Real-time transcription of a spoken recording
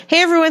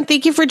Hey everyone,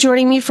 thank you for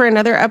joining me for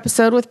another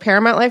episode with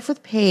Paramount Life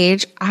with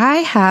Paige. I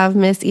have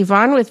Miss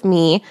Yvonne with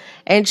me,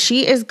 and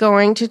she is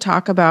going to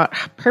talk about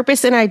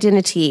purpose and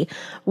identity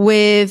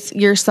with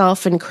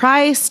yourself in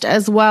Christ,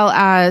 as well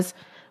as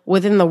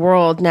within the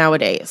world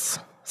nowadays.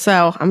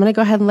 So I'm going to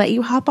go ahead and let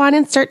you hop on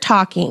and start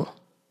talking.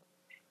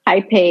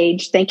 Hi,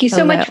 Paige. Thank you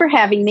so much for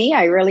having me.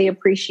 I really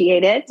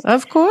appreciate it.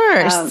 Of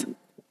course.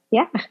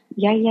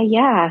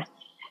 Yeah.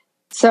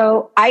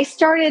 So I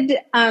started...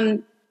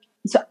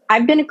 So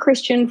I've been a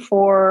Christian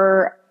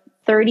for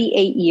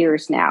 38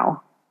 years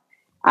now.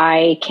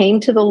 I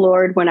came to the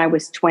Lord when I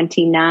was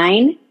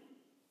 29,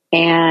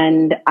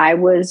 and I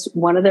was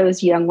one of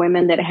those young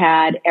women that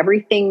had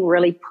everything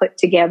really put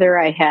together.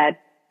 I had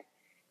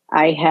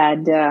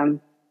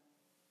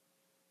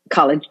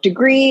college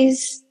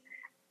degrees.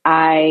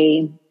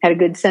 I had a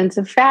good sense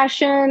of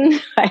fashion.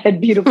 I had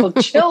beautiful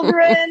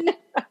children,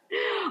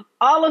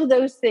 all of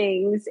those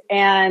things.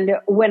 And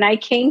when I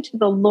came to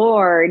the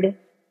Lord,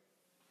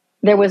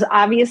 there was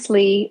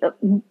obviously,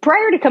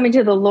 prior to coming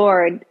to the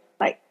Lord,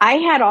 like I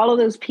had all of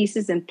those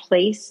pieces in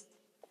place,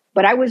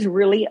 but I was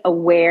really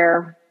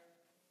aware.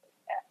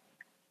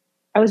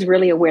 I was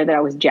really aware that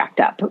I was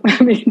jacked up.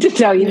 I mean, to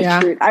tell you the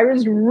truth, I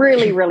was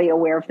really, really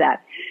aware of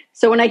that.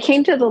 So when I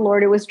came to the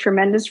Lord, it was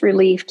tremendous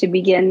relief to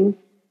begin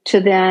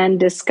to then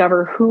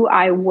discover who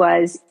I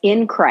was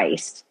in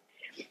Christ.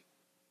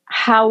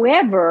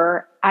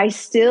 However, I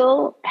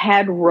still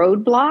had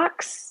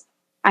roadblocks.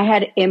 I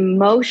had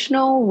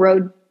emotional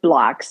roadblocks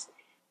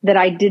that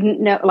I didn't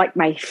know, like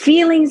my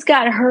feelings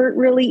got hurt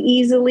really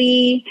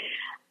easily.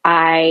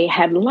 I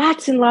had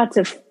lots and lots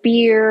of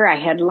fear. I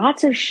had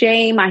lots of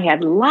shame. I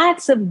had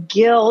lots of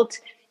guilt.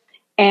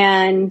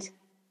 And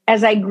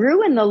as I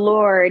grew in the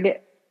Lord,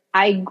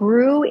 I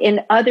grew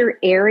in other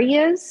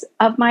areas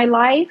of my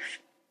life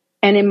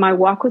and in my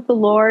walk with the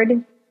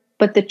Lord.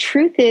 But the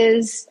truth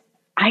is,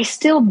 I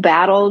still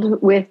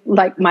battled with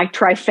like my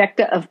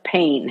trifecta of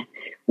pain,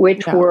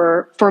 which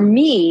were, for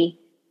me,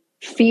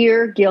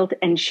 fear, guilt,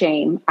 and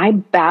shame. I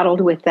battled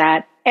with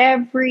that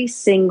every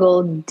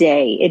single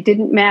day. It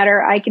didn't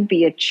matter. I could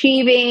be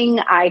achieving.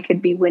 I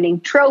could be winning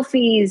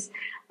trophies.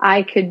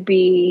 I could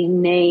be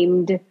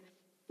named.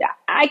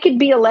 I could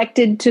be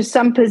elected to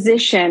some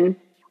position,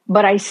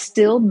 but I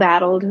still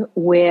battled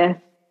with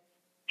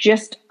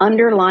just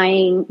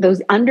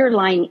those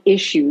underlying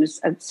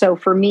issues. So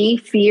for me,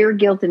 fear,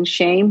 guilt, and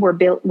shame were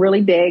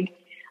really big.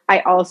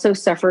 I also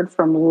suffered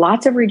from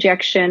lots of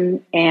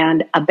rejection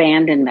and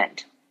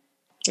abandonment.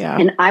 Yeah.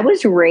 And I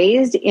was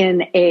raised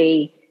in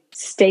a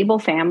stable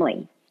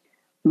family.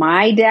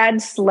 My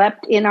dad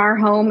slept in our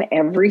home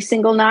every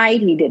single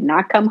night. He did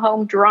not come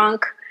home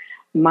drunk.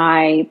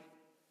 My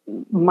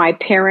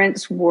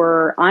parents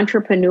were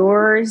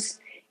entrepreneurs,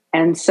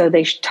 and so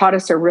they taught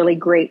us a really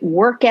great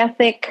work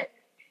ethic.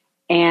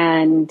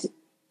 And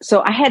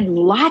so I had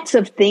lots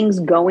of things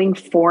going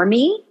for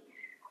me,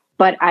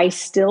 but I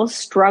still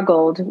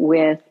struggled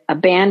with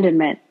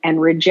abandonment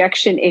and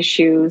rejection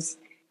issues.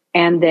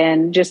 And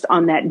then just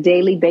on that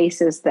daily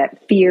basis,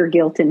 that fear,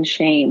 guilt, and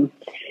shame.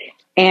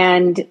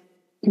 And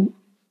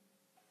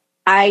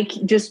I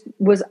just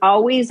was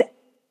always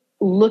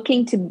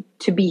looking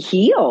to be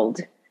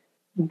healed,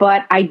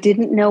 but I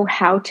didn't know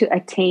how to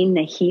attain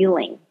the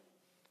healing.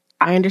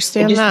 I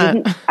understand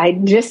that. I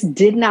just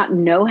did not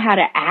know how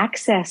to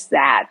access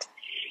that.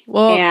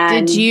 Well,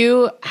 did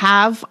you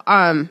have,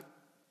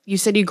 you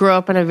said you grew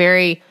up in a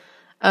very,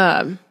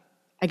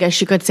 I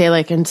guess you could say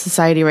like in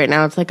society right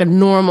now, it's like a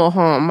normal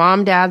home,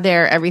 mom, dad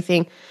there,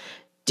 everything.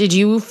 Did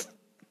you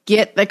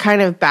get the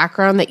kind of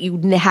background that you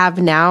have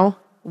now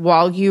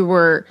while you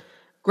were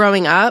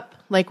growing up?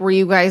 Like, were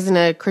you guys in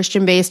a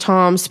Christian-based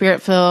home,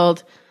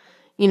 spirit-filled,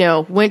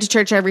 went to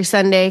church every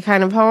Sunday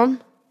kind of home?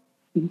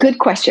 Good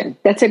question.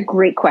 That's a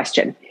great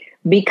question,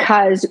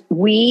 because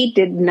we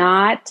did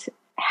not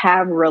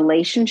have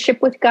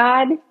relationship with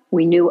God.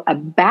 We knew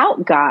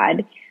about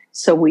God.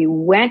 So we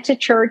went to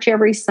church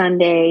every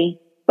Sunday,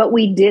 but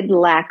we did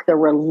lack the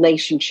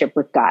relationship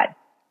with God.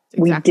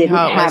 Exactly. We didn't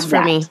have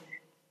that. For me.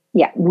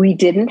 Yeah, we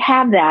didn't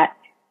have that,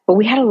 but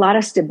we had a lot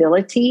of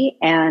stability.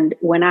 And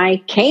when I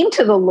came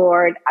to the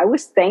Lord, I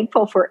was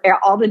thankful for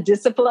all the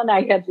discipline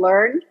I had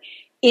learned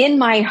in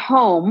my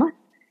home,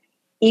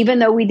 even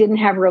though we didn't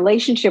have a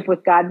relationship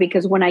with God,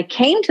 because when I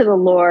came to the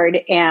Lord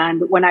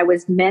and when I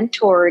was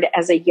mentored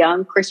as a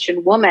young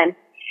Christian woman,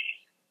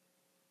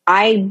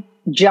 I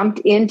jumped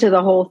into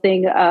the whole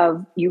thing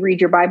of you read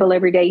your Bible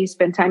every day, you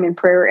spend time in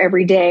prayer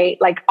every day.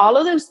 Like all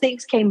of those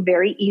things came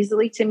very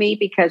easily to me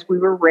because we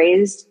were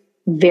raised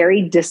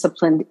very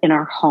disciplined in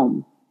our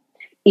home,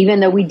 even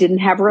though we didn't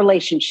have a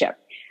relationship.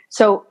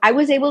 So I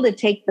was able to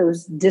take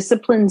those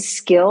discipline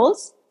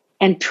skills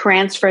and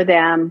transfer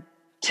them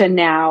to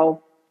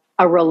now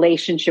a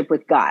relationship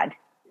with God.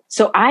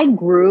 So I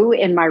grew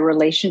in my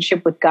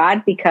relationship with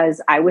God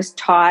because I was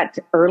taught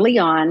early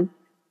on,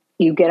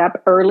 you get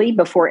up early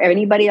before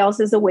anybody else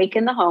is awake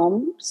in the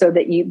home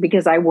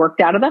because I worked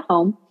out of the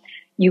home,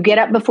 you get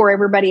up before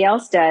everybody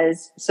else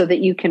does so that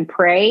you can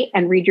pray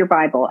and read your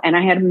Bible. And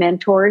I had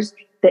mentors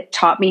that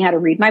taught me how to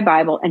read my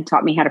Bible and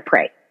taught me how to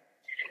pray.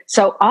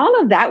 So all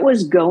of that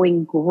was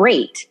going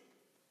great,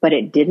 but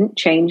it didn't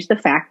change the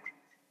fact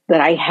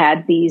that I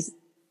had these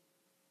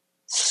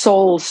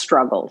soul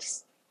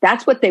struggles.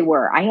 That's what they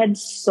were. I had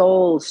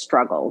soul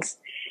struggles.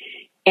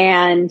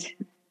 And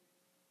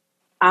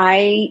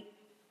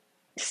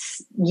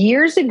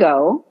years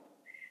ago,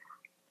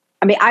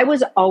 I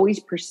was always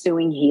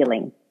pursuing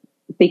healing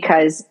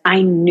because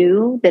I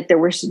knew that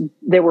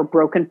there were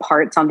broken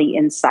parts on the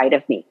inside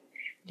of me.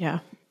 Yeah.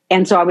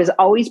 And so I was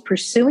always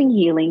pursuing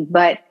healing.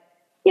 But,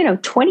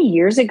 20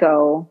 years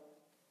ago,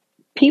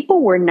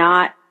 people were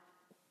not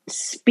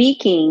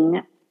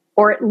speaking,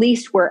 or at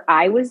least where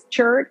I was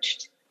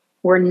churched,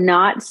 were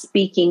not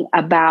speaking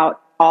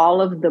about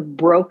all of the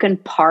broken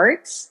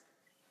parts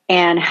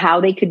and how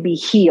they could be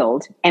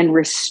healed and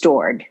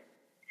restored.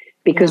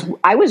 Because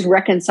I was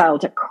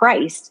reconciled to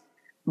Christ,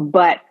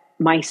 but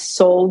my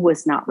soul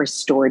was not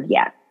restored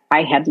yet.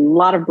 I had a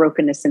lot of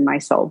brokenness in my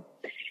soul.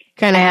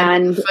 Kind of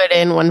had 1 foot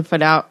in, 1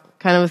 foot out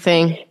kind of a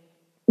thing.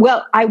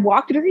 Well, I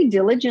walked very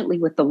diligently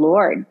with the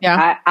Lord.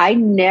 Yeah. I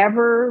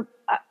never,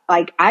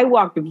 I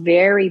walked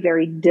very,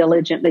 very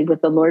diligently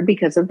with the Lord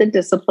because of the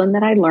discipline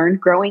that I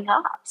learned growing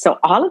up. So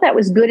all of that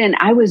was good, and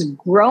I was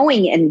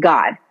growing in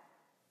God.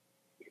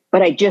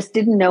 But I just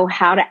didn't know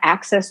how to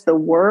access the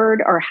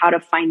word or how to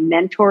find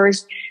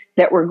mentors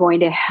that were going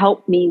to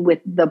help me with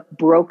the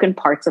broken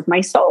parts of my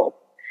soul.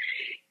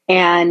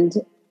 And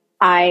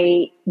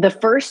the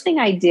first thing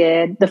I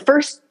did, the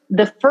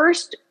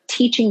first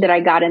teaching that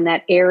I got in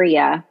that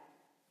area,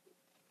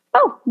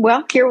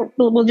 here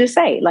we'll just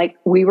say,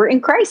 we were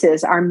in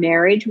crisis. Our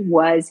marriage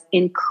was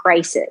in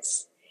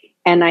crisis.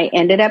 And I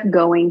ended up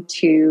going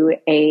to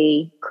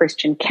a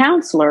Christian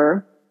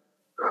counselor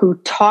who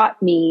taught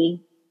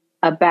me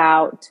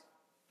about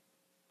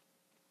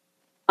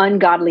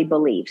ungodly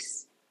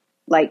beliefs.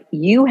 Like,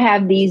 you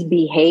have these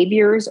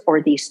behaviors or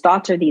these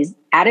thoughts or these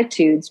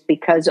attitudes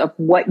because of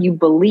what you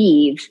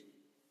believe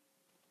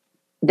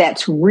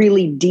that's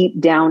really deep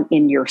down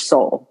in your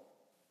soul.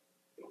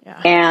 Yeah.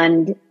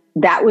 And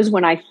that was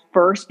when I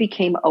first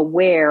became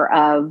aware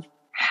of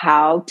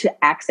how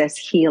to access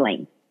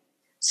healing.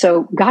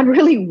 So God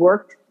really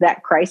worked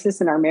that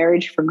crisis in our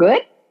marriage for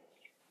good,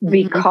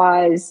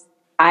 because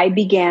I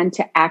began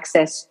to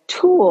access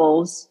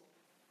tools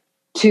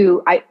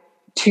to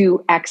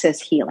access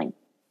healing.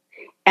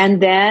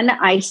 And then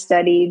I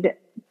studied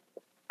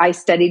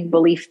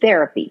belief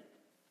therapy,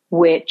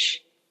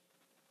 which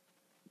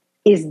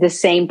is the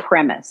same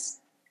premise.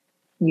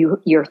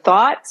 Your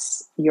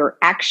thoughts, your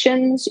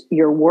actions,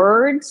 your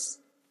words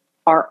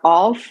are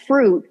all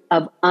fruit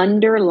of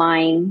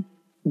underlying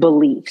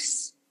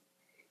beliefs.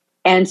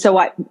 And so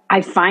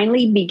I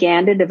finally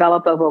began to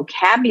develop a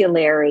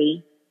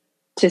vocabulary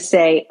to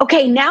say,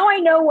 okay, now I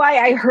know why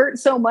I hurt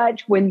so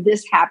much when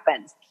this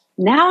happens.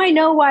 Now I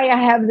know why I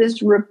have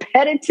this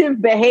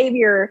repetitive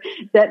behavior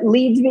that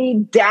leads me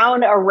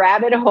down a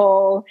rabbit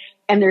hole,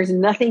 and there's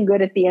nothing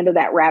good at the end of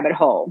that rabbit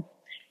hole.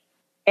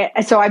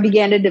 And so I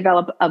began to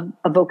develop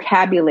a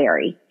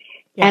vocabulary.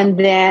 Yeah. And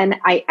then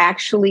I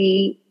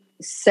actually,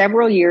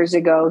 several years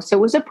ago, so it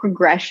was a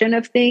progression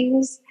of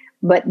things,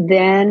 but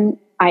then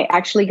I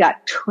actually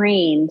got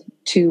trained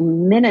to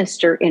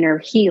minister inner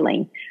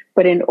healing.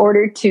 But in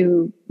order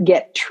to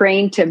get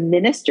trained to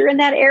minister in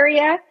that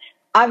area,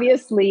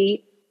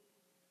 obviously,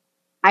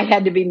 I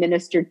had to be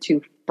ministered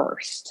to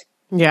first.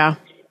 Yeah.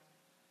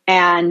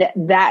 And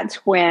that's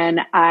when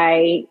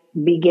I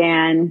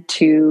began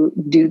to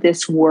do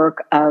this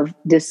work of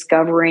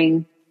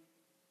discovering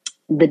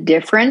the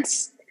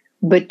difference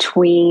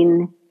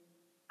between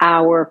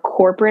our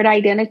corporate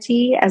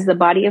identity as the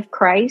body of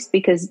Christ,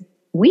 because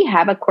we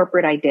have a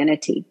corporate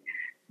identity.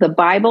 The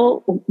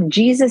Bible,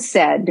 Jesus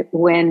said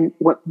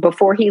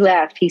before he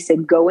left, he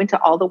said, go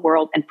into all the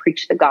world and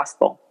preach the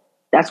gospel.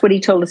 That's what he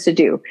told us to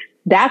do.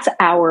 That's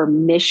our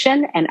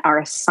mission and our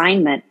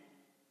assignment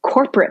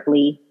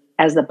corporately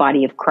as the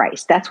body of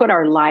Christ. That's what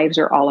our lives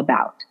are all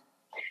about.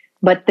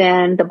 But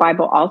then the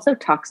Bible also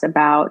talks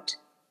about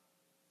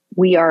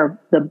we are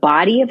the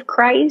body of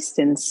Christ,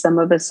 and some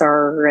of us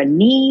are a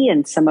knee,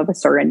 and some of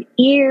us are an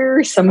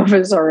ear, some of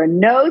us are a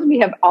nose. We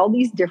have all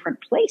these different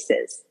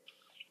places.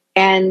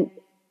 And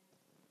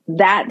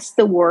that's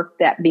the work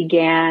that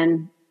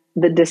began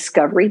the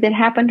discovery that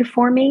happened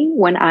for me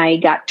when I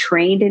got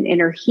trained in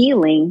inner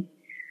healing,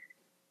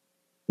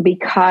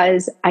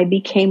 because I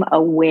became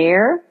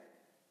aware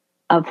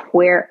of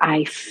where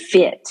I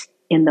fit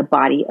in the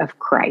body of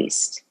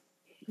Christ.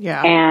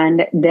 Yeah.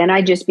 And then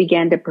I just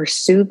began to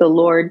pursue the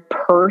Lord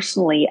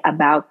personally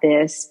about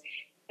this.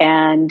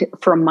 And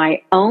from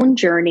my own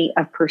journey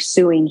of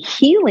pursuing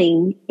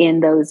healing in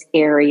those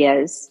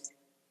areas,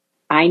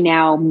 I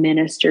now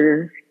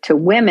minister to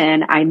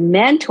women. I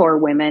mentor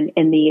women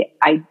in the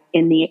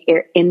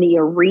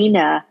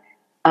arena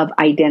of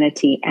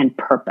identity and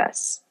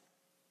purpose.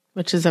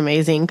 Which is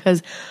amazing,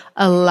 because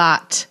a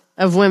lot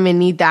of women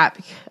need that.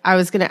 I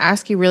was going to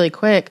ask you really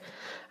quick,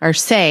 or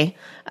say,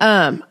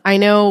 I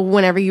know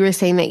whenever you were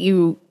saying that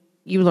you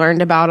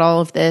learned about all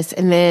of this,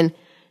 and then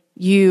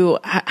you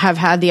have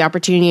had the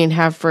opportunity and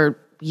have for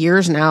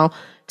years now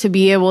to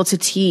be able to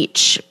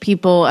teach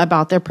people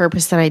about their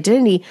purpose and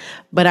identity.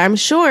 But I'm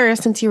sure,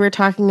 since you were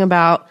talking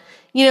about,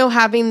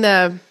 having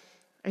I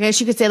guess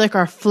you could say like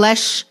our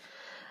flesh,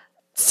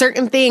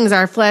 certain things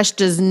our flesh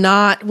does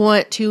not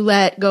want to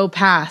let go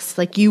past.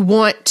 Like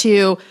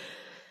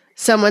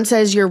someone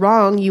says you're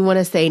wrong, you want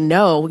to say,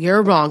 no,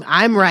 you're wrong,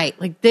 I'm right.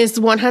 Like this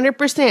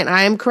 100%,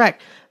 I am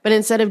correct. But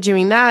instead of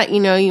doing that,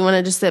 you want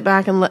to just sit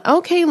back and let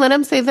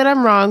them say that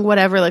I'm wrong,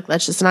 whatever. Like,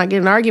 let's just not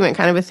get an argument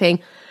kind of a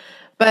thing.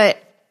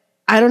 But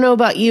I don't know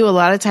about you. A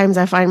lot of times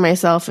I find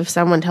myself, if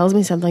someone tells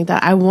me something like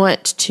that, I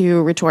want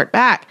to retort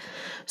back.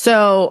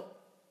 So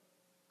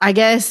I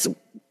guess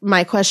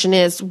my question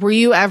is, did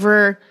you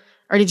ever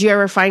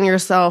find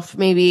yourself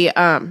maybe,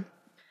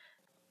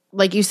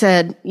 like you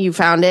said, you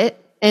found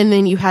it and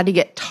then you had to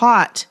get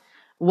taught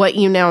what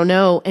you now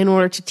know in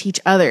order to teach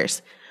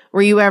others?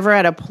 Were you ever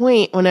at a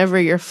point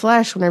whenever you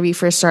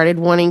first started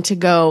wanting to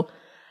go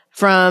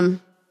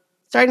from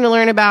starting to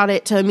learn about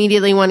it to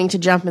immediately wanting to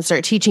jump and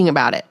start teaching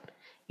about it?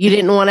 You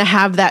didn't want to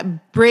have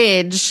that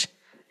bridge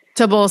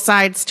to both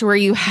sides to where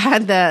you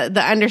had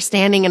the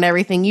understanding and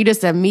everything. You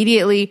just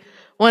immediately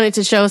wanted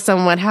to show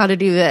someone how to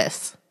do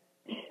this.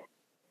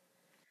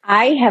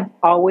 I have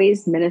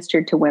always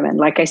ministered to women.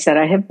 Like I said,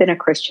 I have been a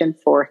Christian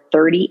for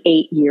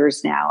 38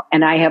 years now,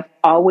 and I have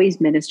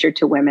always ministered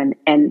to women.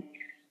 And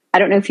I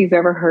don't know if you've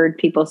ever heard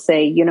people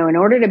say, in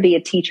order to be a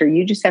teacher,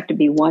 you just have to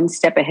be one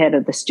step ahead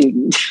of the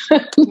student.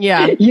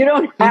 Yeah. You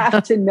don't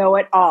have to know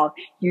it all.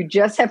 You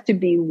just have to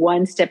be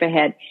one step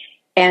ahead.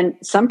 And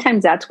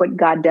sometimes that's what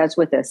God does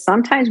with us.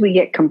 Sometimes we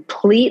get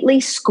completely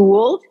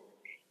schooled,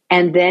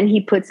 and then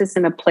he puts us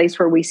in a place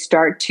where we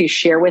start to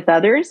share with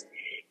others.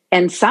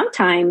 And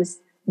sometimes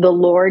the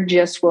Lord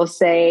just will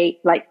say,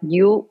 like,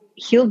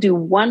 he'll do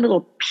one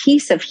little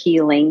piece of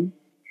healing,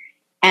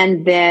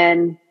 and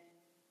then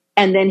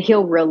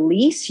he'll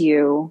release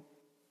you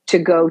to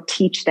go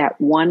teach that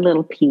one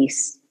little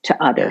piece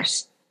to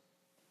others.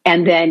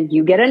 And then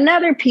you get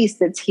another piece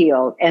that's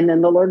healed. And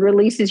then the Lord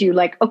releases you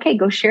like, okay,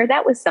 go share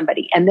that with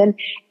somebody. And then,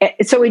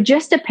 so it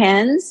just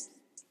depends.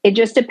 It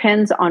just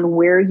depends on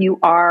where you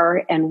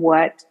are and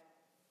what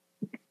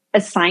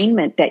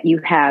assignment that you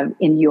have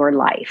in your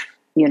life,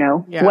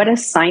 what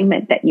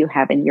assignment that you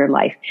have in your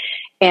life.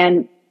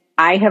 And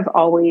I have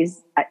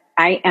always,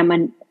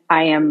 I'm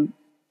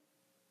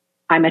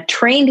a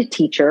trained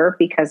teacher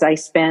because I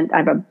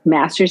have a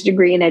master's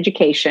degree in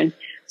education.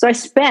 So I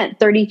spent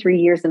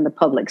 33 years in the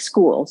public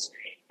schools,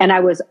 and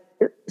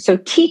so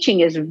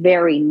teaching is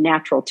very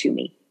natural to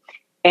me.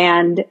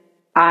 And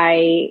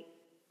I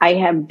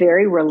am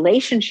very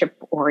relationship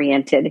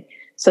oriented.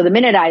 So the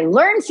minute I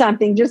learn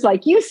something, just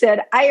like you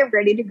said, I am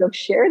ready to go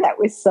share that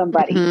with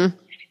somebody.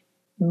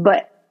 Mm-hmm.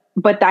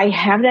 But I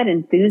have that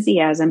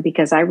enthusiasm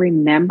because I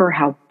remember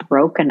how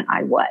broken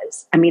I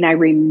was. I mean, I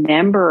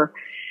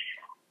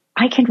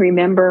can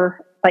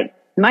remember, like,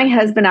 my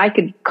husband, I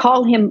could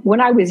call him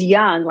when I was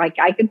young, like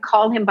I could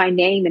call him by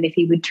name, and if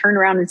he would turn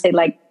around and say,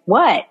 like,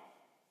 what?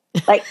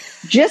 Like,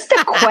 just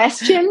a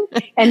question,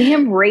 and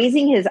him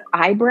raising his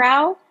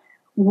eyebrow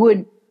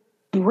would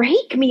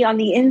break me on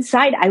the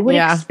inside. I would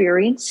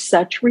experience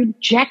such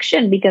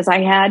rejection because I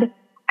had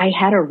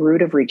a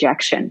root of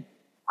rejection.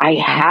 I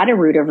had a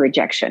root of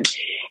rejection.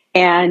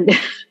 And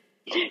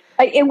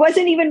it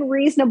wasn't even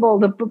reasonable.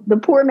 The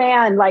poor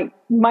man, like,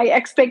 my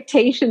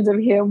expectations of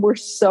him were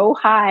so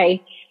high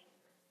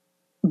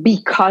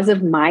because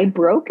of my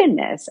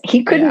brokenness.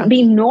 He couldn't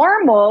be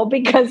normal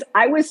because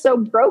I was so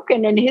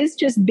broken, and his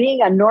just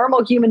being a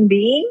normal human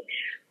being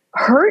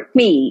hurt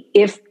me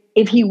if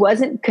he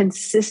wasn't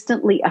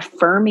consistently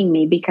affirming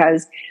me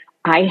because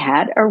I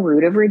had a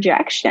root of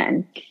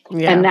rejection.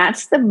 Yeah. And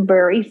that's the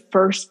very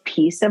first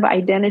piece of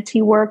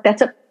identity work. I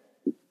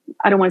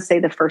don't want to say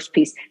the first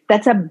piece.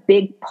 That's a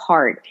big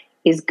part,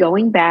 is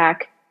going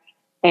back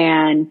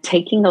and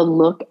taking a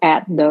look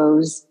at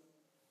those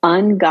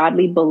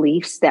ungodly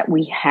beliefs that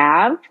we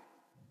have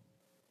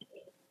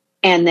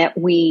and that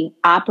we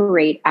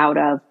operate out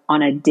of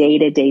on a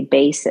day-to-day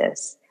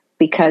basis,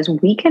 because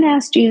we can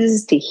ask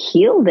Jesus to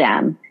heal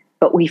them,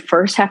 but we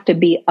first have to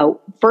be,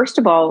 first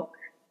of all,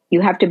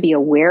 you have to be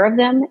aware of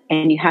them,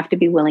 and you have to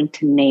be willing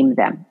to name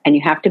them, and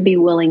you have to be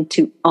willing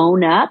to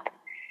own up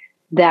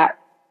that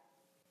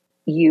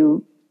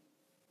you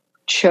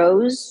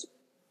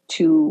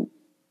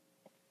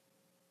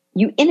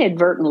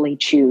inadvertently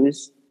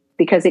choose,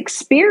 because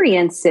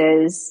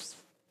experiences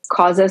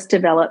cause us to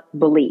develop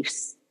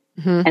beliefs.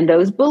 Mm-hmm. And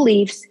those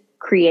beliefs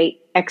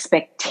create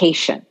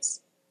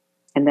expectations.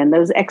 And then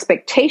those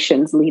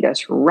expectations lead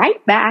us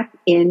right back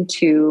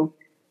into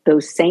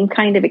those same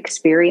kind of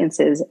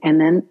experiences. And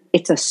then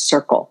it's a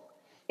circle.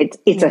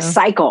 It's a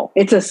cycle.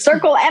 It's a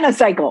circle and a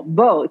cycle,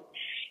 both.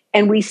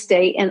 And we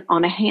stay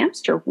on a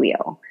hamster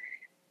wheel.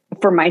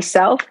 For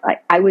myself,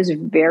 I was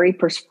very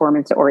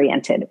performance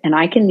oriented. And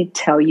I can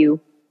tell you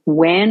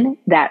when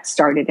that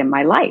started in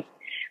my life.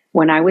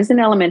 When I was in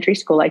elementary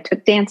school, I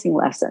took dancing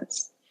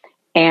lessons.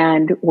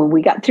 And when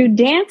we got through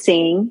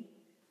dancing,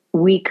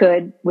 we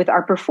could, with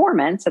our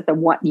performance at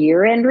the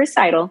year-end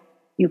recital,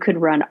 you could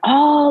run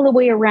all the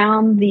way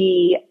around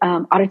the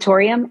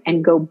auditorium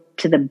and go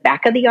to the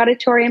back of the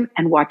auditorium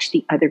and watch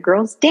the other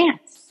girls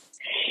dance.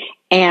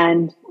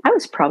 And I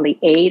was probably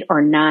 8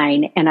 or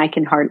 9, and I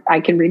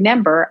can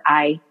remember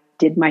I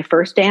did my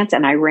first dance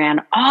and I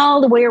ran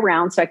all the way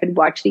around so I could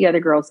watch the other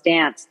girls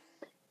dance.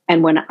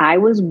 And when I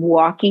was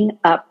walking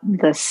up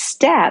the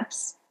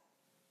steps,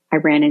 I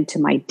ran into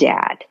my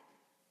dad.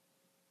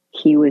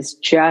 He was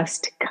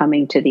just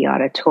coming to the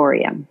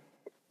auditorium,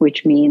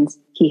 which means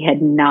he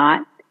had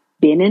not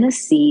been in a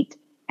seat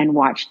and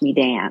watched me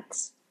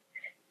dance.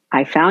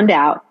 I found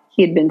out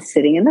he had been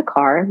sitting in the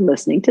car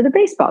listening to the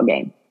baseball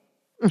game.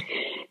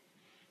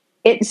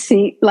 It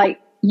seemed like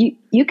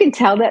you can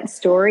tell that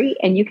story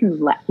and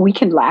we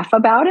can laugh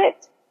about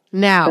it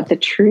now, but the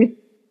truth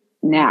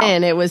now,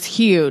 and it was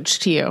huge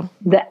to you.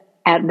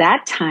 At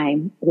that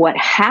time, what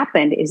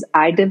happened is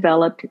I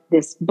developed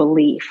this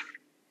belief: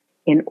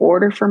 in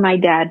order for my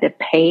dad to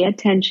pay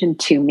attention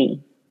to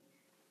me,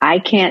 I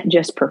can't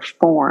just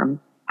perform.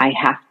 I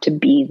have to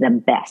be the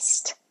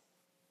best.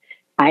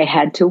 I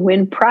had to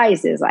win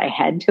prizes. I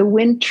had to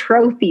win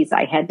trophies.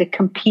 I had to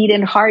compete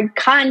in hard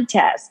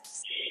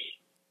contests.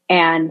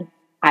 And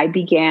I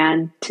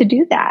began to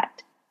do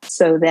that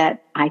so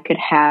that I could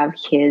have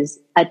his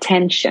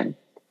attention,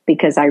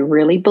 because I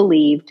really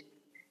believed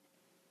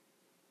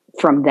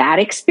from that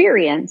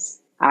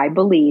experience, I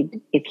believed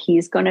if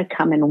he's going to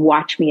come and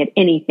watch me at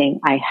anything,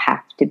 I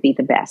have to be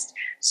the best.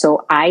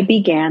 So I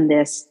began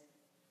this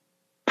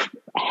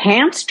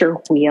hamster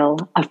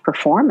wheel of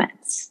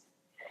performance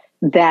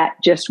that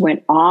just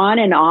went on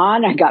and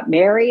on. I got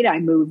married, I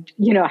moved,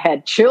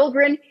 had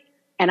children,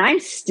 and I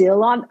was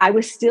still on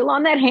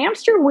that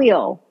hamster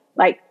wheel.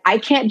 Like, I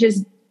can't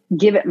just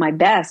give it my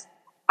best.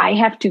 I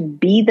have to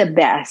be the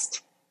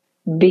best,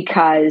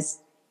 because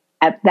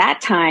at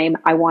that time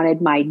I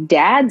wanted my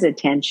dad's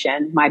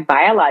attention, my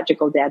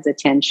biological dad's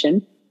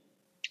attention.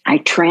 I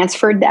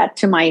transferred that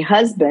to my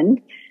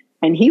husband,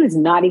 and he was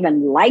not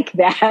even like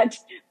that,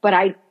 but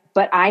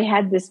I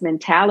had this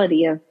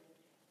mentality of,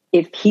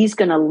 if he's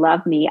going to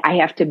love me, I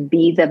have to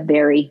be the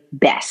very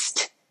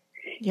best.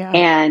 Yeah.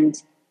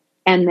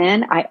 And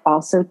then I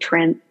also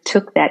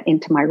took that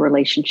into my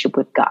relationship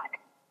with God.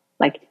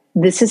 Like,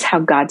 this is how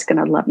God's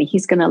going to love me.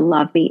 He's going to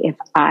love me if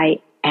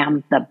I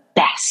am the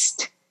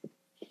best.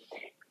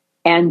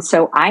 And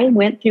so I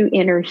went through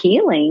inner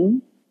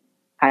healing.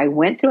 I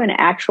went through an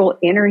actual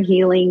inner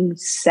healing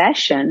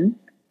session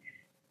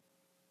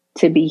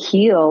to be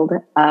healed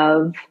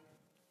of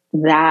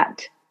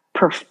that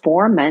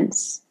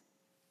performance,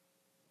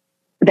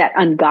 that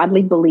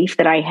ungodly belief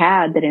that I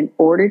had, that in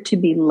order to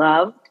be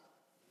loved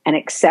and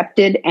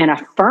accepted and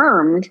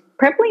affirmed,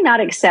 probably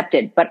not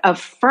accepted, but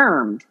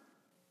affirmed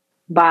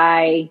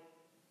by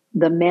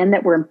the men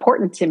that were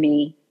important to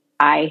me,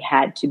 I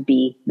had to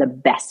be the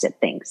best at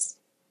things.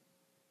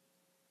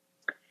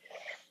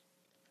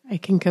 I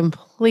can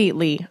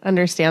completely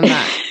understand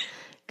that.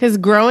 Because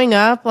growing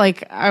up,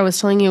 like I was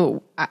telling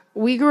you,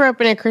 we grew up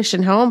in a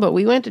Christian home, but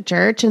we went to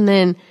church. And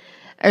then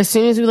as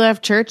soon as we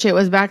left church, it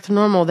was back to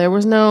normal. There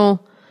was no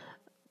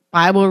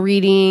Bible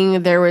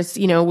reading. There was,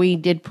 we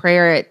did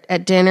prayer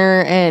at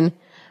dinner. And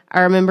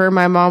I remember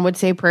my mom would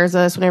say prayers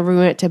with us whenever we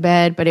went to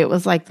bed, but it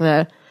was like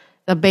the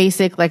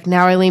basic, like,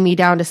 now I lay me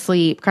down to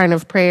sleep kind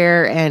of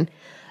prayer. And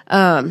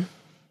I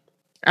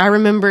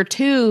remember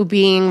too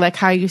being like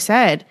how you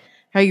said,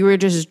 how you were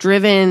just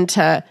driven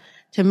to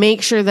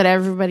make sure that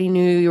everybody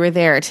knew you were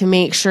there, to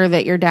make sure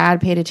that your dad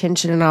paid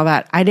attention and all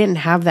that. I didn't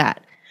have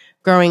that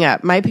growing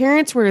up. My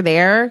parents were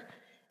there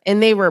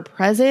and they were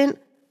present,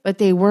 but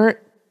they weren't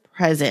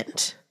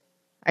present.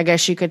 I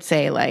guess you could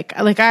say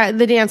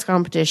the dance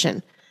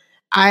competition.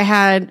 I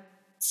had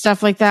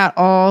stuff like that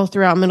all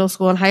throughout middle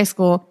school and high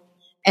school.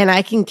 And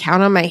I can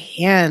count on my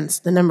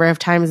hands the number of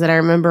times that I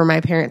remember my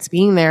parents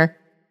being there,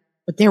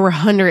 but there were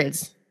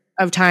hundreds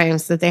of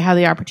times that they had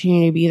the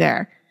opportunity to be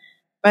there.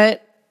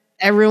 But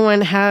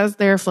everyone has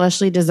their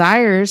fleshly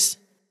desires.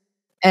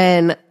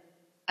 And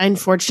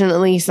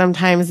unfortunately,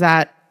 sometimes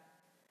that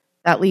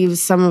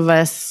leaves some of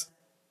us,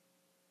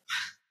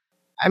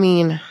 I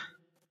mean,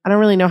 I don't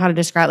really know how to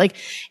describe, like,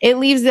 it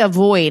leaves a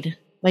void,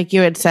 like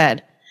you had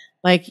said,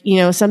 like,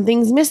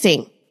 something's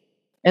missing.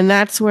 And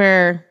that's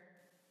where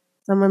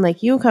someone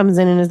like you comes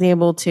in and is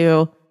able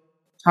to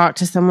talk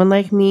to someone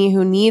like me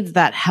who needs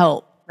that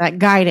help, that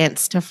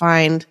guidance to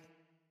find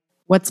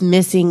what's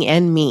missing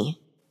in me.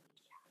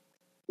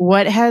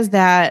 What has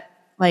that,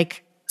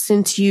 like,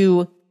 since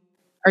you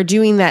are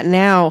doing that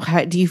now,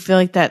 do you feel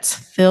like that's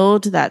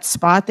filled that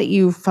spot that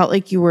you felt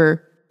like you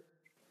were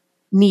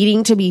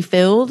needing to be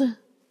filled?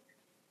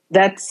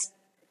 That's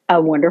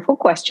a wonderful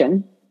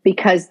question,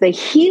 because when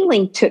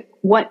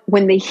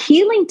the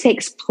healing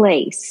takes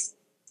place,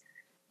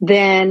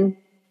 then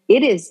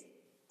it is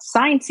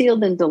signed,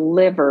 sealed, and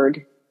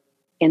delivered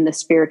in the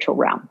spiritual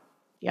realm.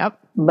 Yep.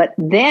 But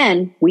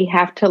then we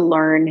have to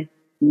learn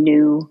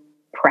new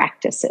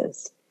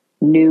practices,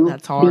 new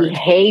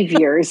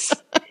behaviors.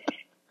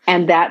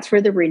 And that's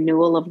where the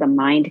renewal of the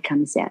mind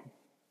comes in.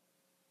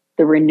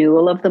 the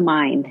renewal of the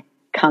mind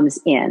comes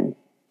in.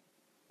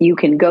 You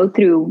can go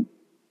through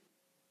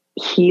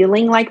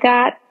healing like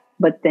that,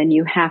 but then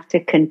you have to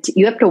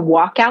you have to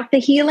walk out the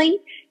healing,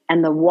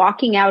 and the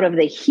walking out of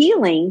the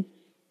healing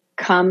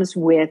comes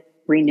with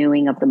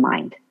renewing of the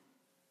mind.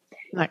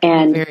 That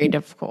can be very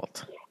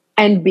difficult.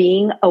 And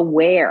being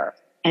aware.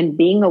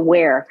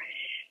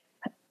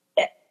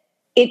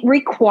 It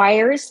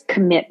requires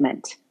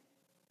commitment.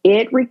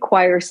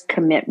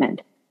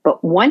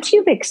 But once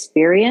you've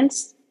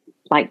experienced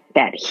like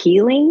that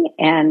healing,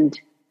 and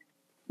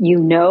you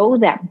know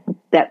that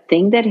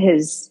thing that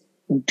has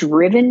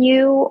driven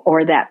you,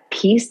 or that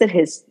piece that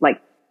has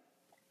like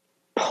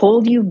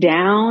pulled you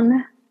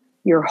down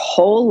your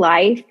whole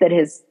life, that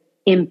has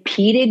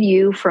impeded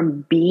you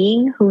from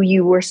being who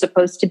you were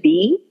supposed to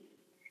be,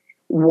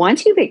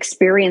 once you've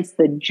experienced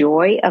the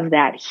joy of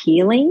that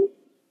healing,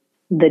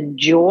 the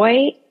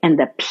joy and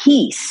the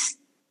peace,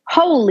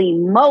 holy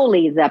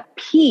moly, the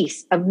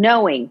peace of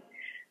knowing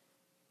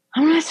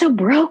I'm not so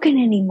broken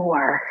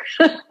anymore.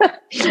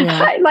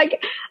 Yeah.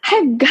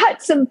 I've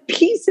got some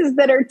pieces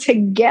that are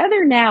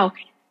together now.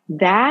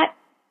 That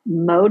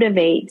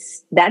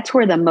motivates. That's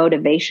where the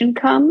motivation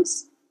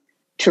comes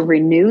to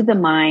renew the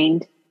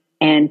mind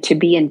and to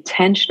be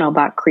intentional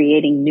about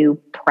creating new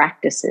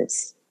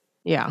practices.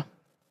 Yeah.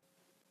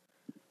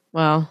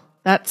 Well,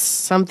 that's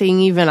something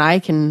even I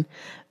can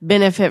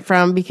benefit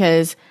from,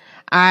 because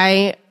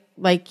I,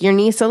 like your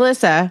niece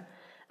Alyssa,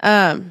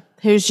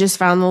 who's just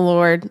found the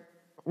Lord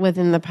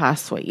within the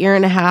past, year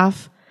and a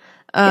half.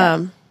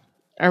 Yes.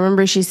 I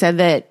remember she said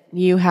that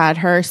you had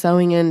her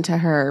sewing into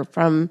her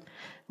from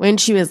when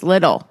she was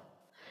little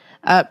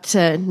up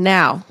to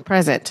now,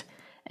 present.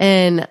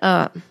 And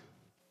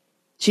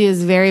she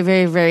is very,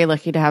 very, very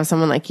lucky to have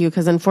someone like you,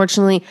 because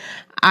unfortunately,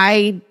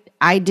 I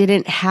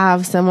didn't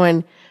have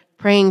someone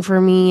praying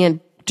for me and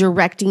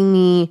directing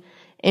me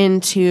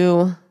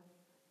into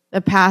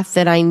the path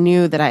that I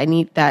knew that I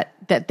need,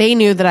 that they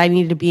knew that I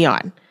needed to be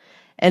on.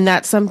 And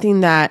that's something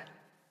that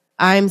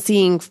I'm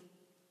seeing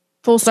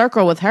full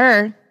circle with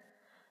her.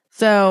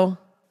 So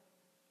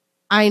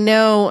I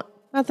know,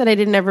 not that I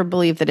didn't ever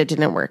believe that it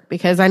didn't work,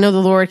 because I know the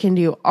Lord can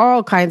do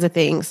all kinds of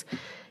things.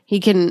 He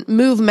can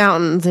move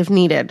mountains if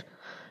needed.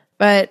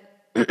 But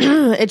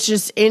it's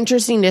just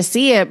interesting to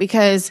see it,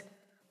 because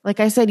like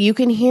I said, you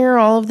can hear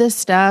all of this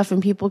stuff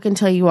and people can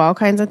tell you all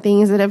kinds of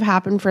things that have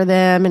happened for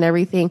them and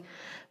everything.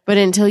 But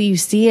until you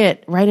see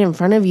it right in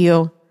front of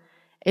you,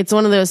 it's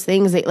one of those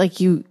things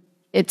that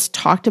it's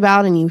talked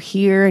about and you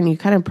hear and you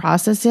kind of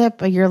process it,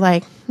 but you're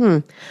like,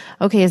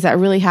 okay, is that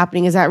really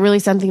happening? Is that really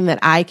something that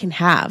I can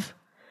have?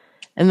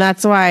 And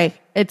that's why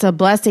it's a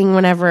blessing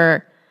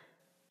whenever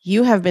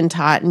you have been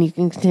taught and you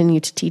can continue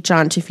to teach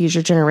on to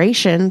future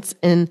generations,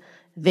 and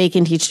they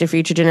can teach to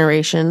future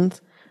generations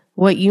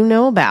what you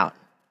know about.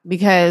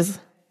 Because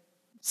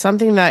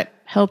something that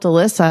helped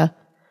Alyssa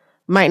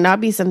might not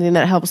be something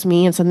that helps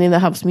me, and something that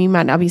helps me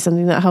might not be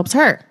something that helps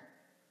her.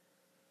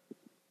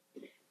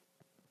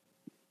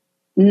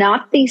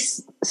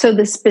 So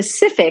the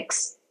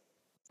specifics,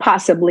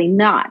 possibly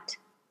not.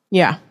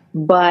 Yeah.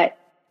 But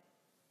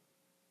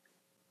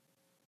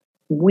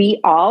we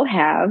all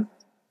have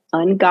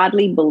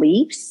ungodly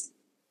beliefs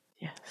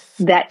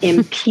that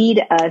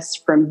impede us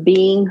from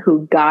being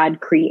who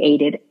God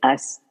created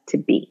us to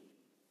be.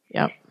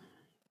 Yep.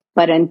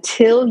 But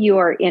until you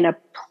are in a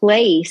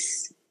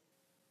place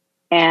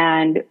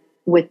and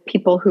with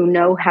people who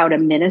know how to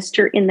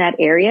minister in that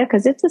area,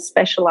 because it's a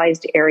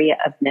specialized area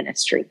of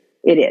ministry.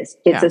 It is.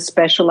 It's a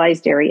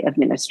specialized area of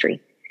ministry.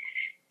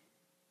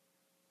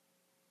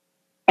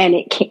 And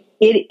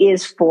it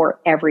is for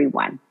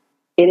everyone.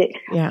 It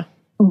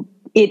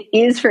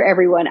is for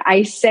everyone.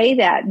 I say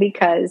that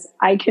because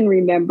I can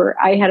remember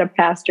I had a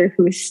pastor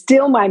who is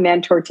still my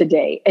mentor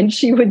today. And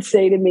she would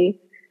say to me,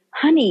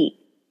 honey,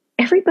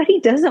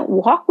 everybody doesn't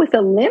walk with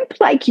a limp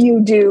like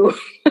you do.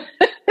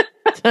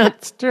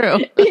 That's true.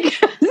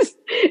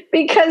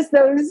 because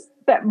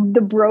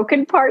the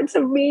broken parts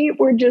of me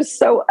were just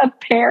so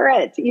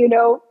apparent,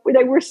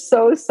 they were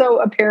so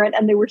apparent,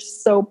 and they were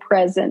so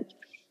present.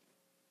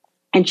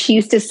 And she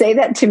used to say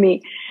that to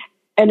me.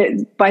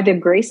 And by the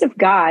grace of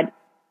God,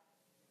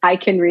 I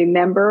can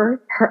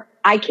remember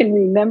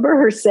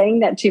her saying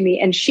that to me,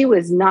 and she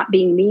was not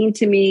being mean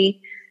to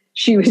me.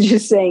 She was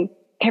just saying,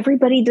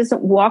 everybody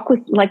doesn't walk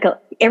with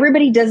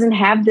everybody doesn't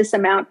have this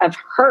amount of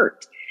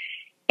hurt.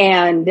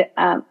 And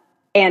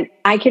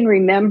I can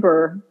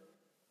remember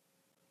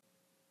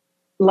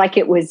like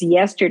it was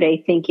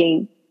yesterday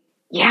thinking,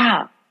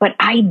 yeah, but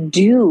I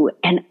do.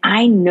 And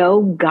I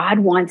know God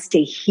wants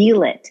to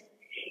heal it.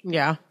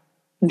 Yeah.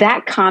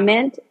 That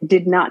comment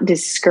did not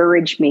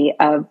discourage me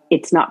of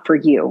it's not for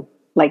you.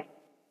 Like,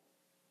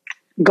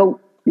 go,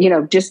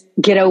 just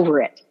get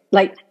over it.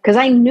 Because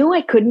I knew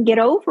I couldn't get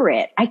over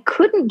it.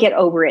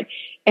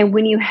 And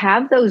when you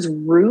have those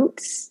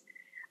roots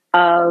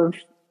of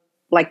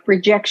like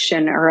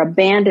rejection or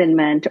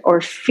abandonment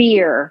or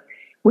fear,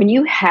 when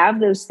you have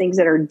those things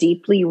that are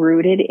deeply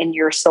rooted in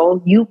your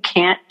soul, you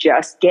can't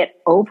just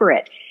get over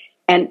it.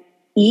 And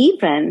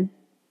even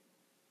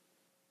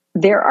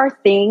there are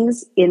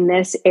things in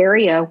this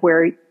area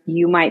where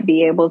you might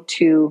be able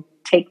to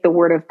take the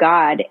word of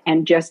God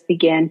and just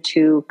begin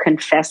to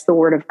confess the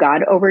word of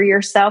God over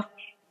yourself,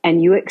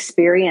 and you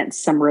experience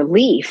some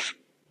relief.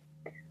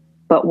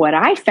 But what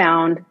I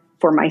found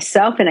for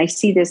myself, and I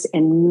see this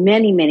in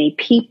many, many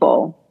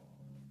people,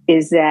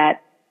 is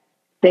that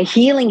the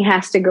healing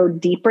has to go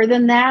deeper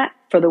than that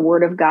for the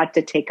word of God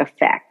to take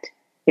effect,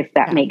 if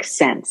that makes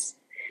sense.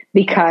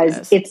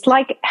 Because it's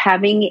like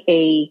having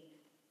a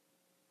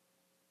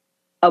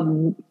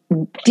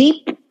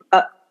deep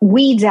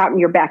weeds out in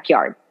your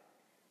backyard.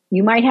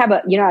 You might have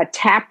a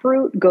tap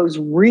root goes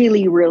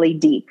really, really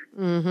deep.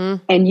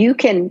 Mm-hmm. And you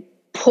can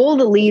pull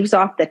the leaves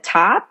off the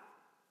top,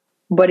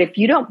 but if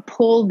you don't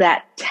pull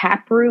that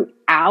tap root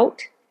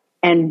out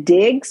and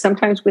dig,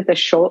 sometimes with a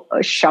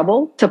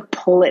shovel, to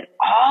pull it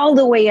all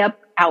the way up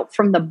out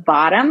from the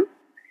bottom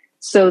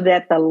so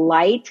that the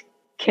light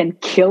can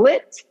kill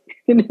it,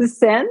 in a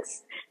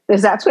sense,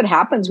 because that's what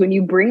happens when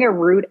you bring a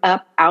root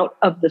up out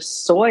of the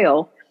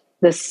soil.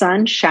 The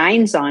sun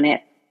shines on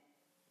it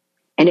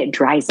and it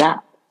dries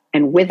up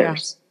and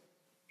withers.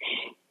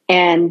 Yeah.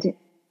 And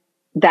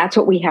that's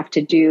what we have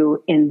to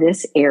do in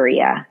this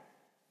area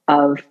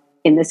of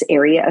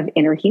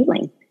inner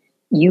healing.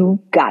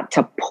 You got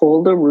to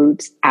pull the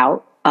roots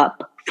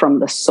up from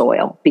the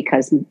soil,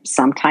 because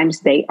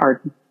sometimes they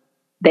are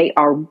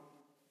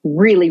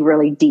really,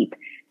 really deep,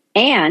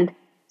 and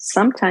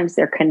sometimes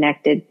they're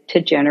connected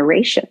to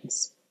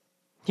generations.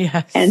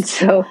 Yes. And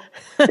so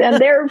then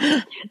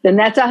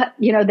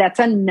that's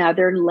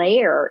another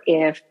layer.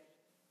 If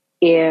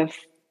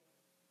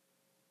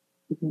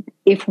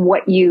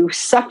what you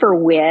suffer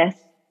with,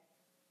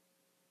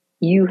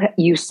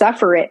 you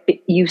suffer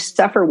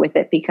with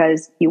it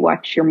because you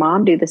watched your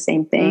mom do the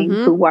same thing,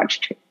 mm-hmm. who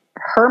watched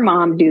her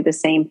mom do the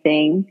same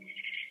thing.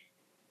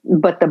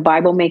 But the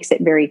Bible makes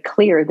it very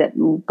clear that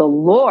the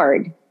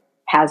Lord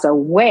has a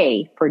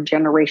way for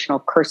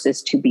generational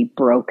curses to be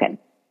broken.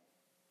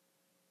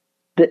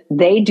 That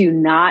they do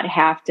not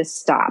have to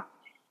stop.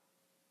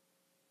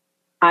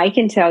 I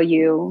can tell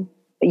you,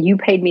 you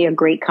paid me a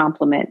great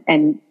compliment,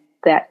 and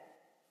that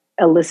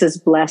Alyssa's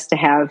blessed to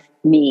have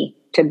me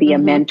to be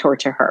mm-hmm. a mentor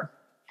to her.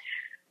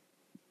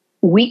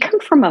 We come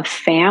from a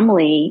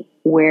family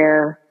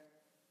where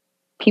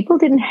people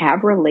didn't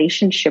have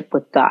relationship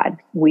with God.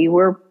 We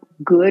were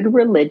good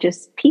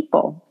religious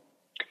people.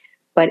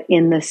 But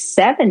in the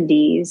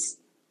 70s,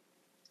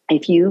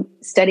 if you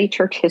study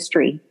church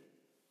history,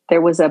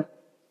 there was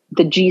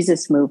the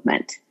Jesus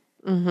movement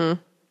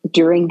mm-hmm.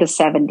 during the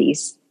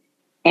 70s.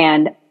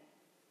 And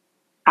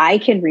I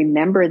can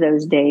remember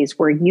those days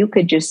where you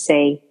could just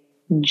say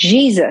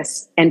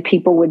Jesus and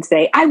people would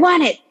say, I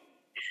want it.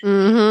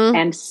 Mm-hmm.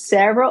 And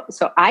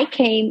so I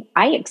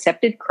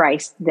accepted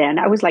Christ then.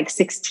 I was like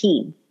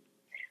 16.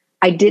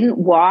 I didn't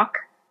walk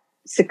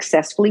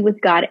successfully with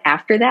God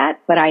after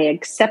that, but I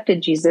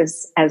accepted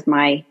Jesus as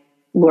my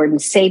Lord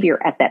and Savior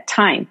at that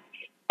time.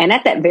 And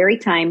at that very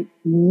time,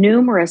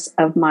 numerous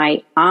of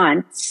my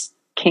aunts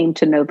came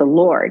to know the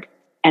Lord,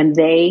 and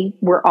they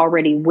were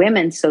already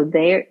women. So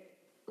there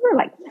were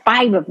like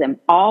 5 of them,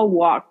 all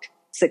walked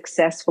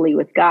successfully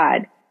with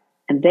God,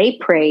 and they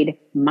prayed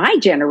my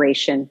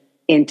generation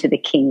into the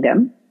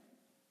kingdom.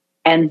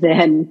 And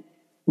then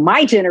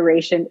my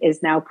generation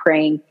is now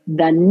praying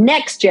the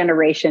next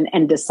generation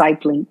and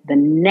discipling the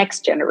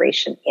next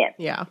generation in.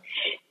 Yeah.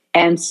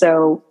 And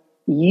so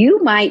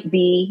you might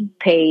be,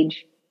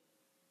 Paige,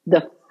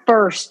 the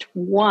first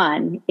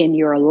one in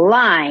your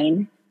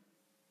line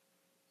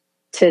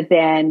to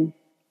then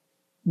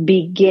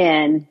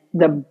begin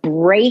the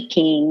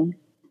breaking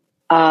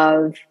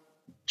of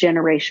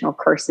generational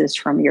curses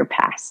from your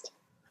past.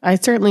 I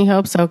certainly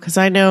hope so, because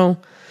I know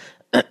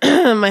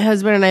my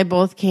husband and I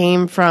both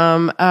came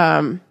from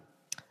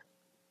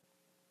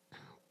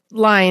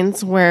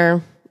lines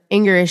where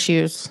anger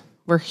issues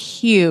were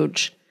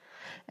huge.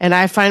 And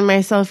I find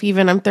myself,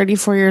 I'm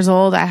 34 years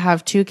old. I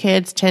have 2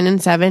 kids, 10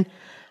 and 7.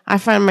 I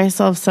find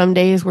myself some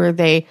days where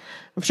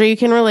I'm sure you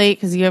can relate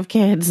because you have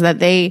kids, that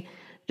they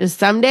just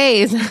some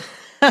days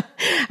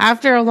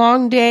after a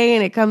long day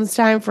and it comes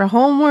time for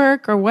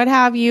homework or what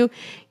have you,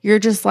 you're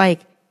just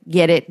like,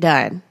 get it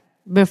done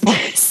before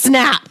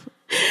snap.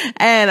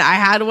 And I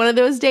had one of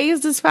those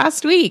days this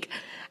past week,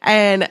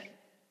 and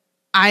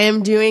I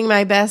am doing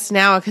my best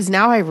now, because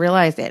now I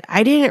realize it.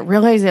 I didn't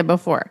realize it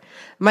before.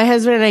 My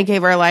husband and I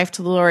gave our life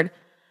to the Lord.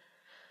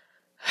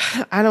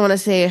 I don't want to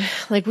say,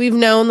 like, we've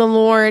known the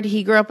Lord.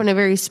 He grew up in a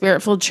very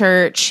spirit-filled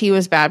church. He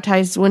was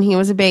baptized when he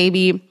was a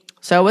baby.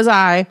 So was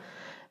I.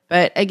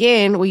 But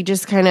again, we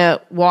just kind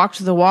of walked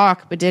the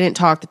walk, but didn't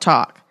talk the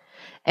talk.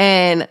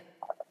 And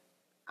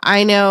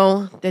I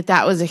know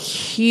that was a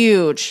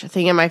huge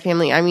thing in my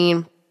family. I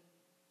mean,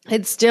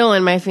 it's still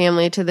in my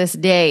family to this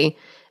day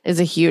is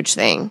a huge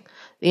thing.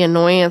 The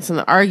annoyance and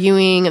the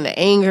arguing and the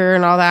anger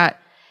and all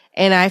that.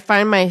 And I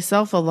find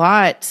myself a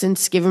lot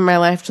since giving my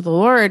life to the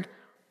Lord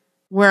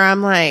where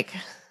I'm like,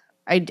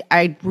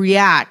 I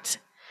react.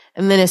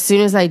 And then as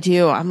soon as I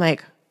do, I'm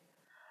like,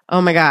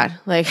 oh my God,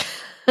 like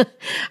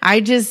I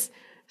just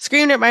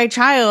screamed at my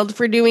child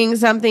for doing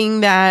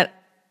something that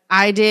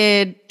I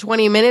did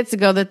 20 minutes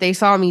ago that they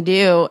saw me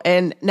do.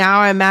 And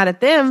now I'm mad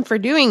at them for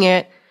doing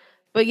it,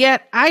 but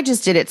yet I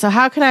just did it. So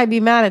how can I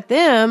be mad at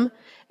them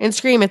and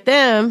scream at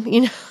them,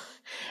 you know?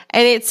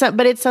 And it's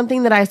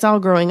something that I saw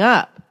growing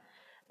up,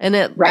 and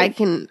Right.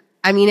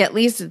 I mean, at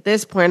least at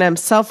this point, I'm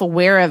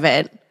self-aware of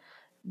it,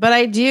 but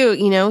I do,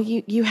 you know,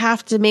 you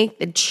have to make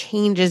the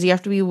changes. You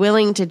have to be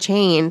willing to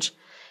change.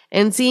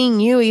 And seeing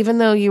you, even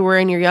though you were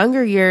in your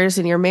younger years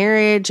in your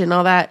marriage and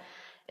all that,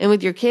 and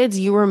with your kids,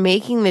 you were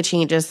making the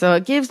changes. So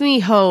it gives me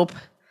hope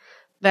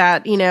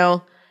that, you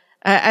know,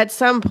 at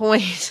some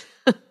point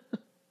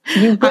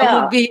You will.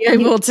 I will be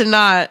able to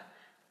not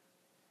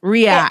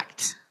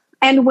react.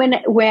 And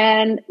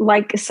when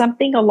like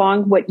something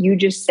along what you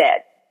just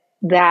said,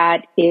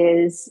 that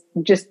is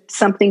just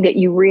something that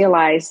you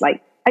realize,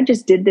 like, I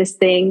just did this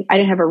thing. I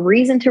didn't have a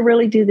reason to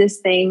really do this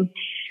thing.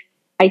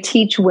 I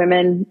teach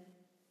women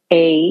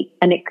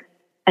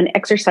an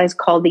exercise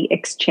called the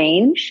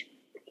exchange.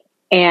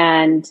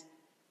 And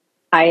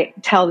I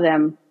tell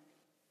them,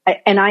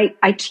 and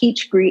I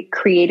teach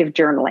creative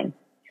journaling.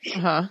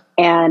 Uh-huh.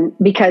 And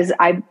because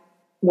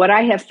what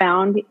I have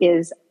found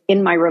is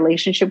in my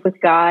relationship with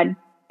God,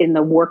 in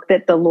the work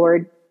that the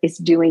Lord is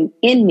doing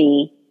in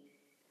me,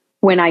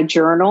 when I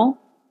journal,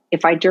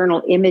 if I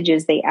journal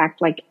images, they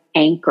act like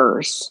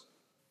anchors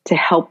to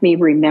help me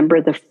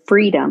remember the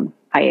freedom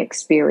I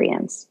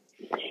experience.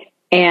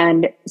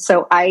 And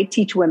so I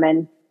teach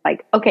women,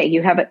 like, okay,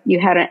 you have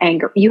an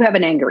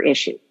anger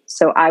issue.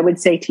 So I would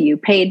say to you,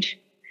 Paige,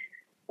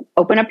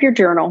 open up your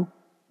journal,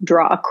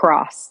 draw a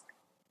cross.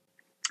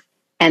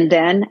 And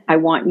then I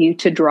want you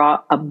to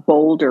draw a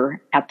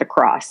boulder at the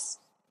cross.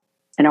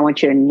 And I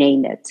want you to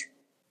name it.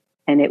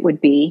 And it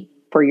would be,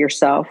 for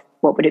yourself,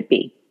 what would it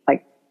be?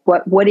 Like,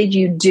 what did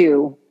you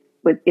do?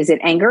 Is it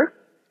anger?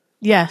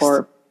 Yes.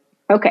 Or,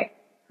 okay.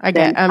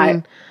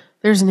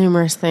 There's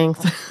numerous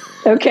things.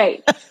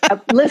 Okay.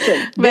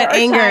 Listen, there are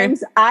anger.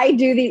 times I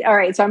do these. All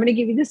right. So I'm going to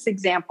give you this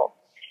example.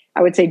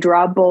 I would say,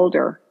 draw a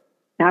boulder.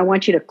 Now I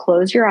want you to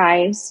close your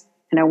eyes,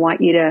 and I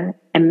want you to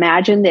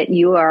imagine that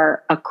you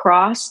are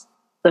across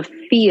the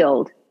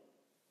field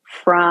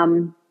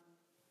from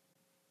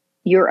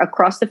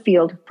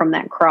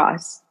that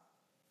cross.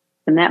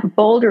 And that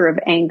boulder of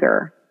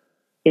anger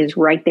is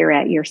right there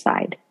at your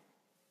side.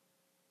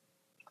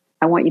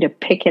 I want you to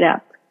pick it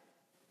up,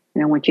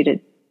 and I want you to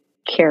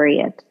carry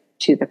it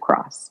to the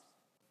cross.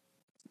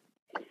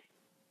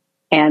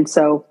 And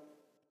so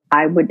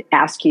I would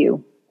ask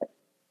you,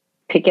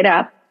 pick it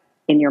up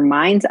in your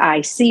mind's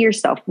eye, see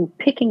yourself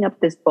picking up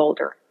this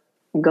boulder,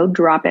 and go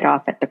drop it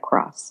off at the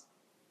cross.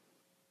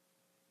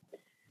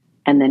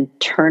 And then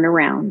turn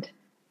around.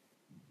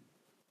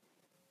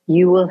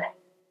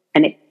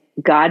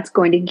 God's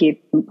going to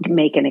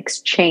make an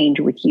exchange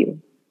with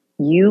you.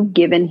 You've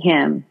given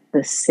him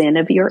the sin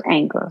of your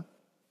anger.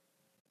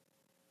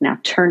 Now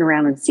turn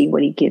around and see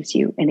what he gives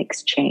you in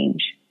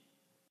exchange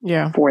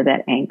for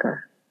that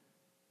anger.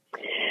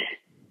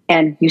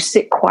 And you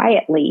sit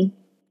quietly,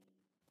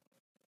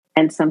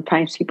 and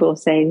sometimes people will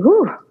say,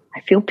 "Ooh,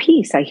 I feel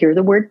peace. I hear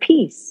the word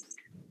peace."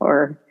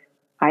 Or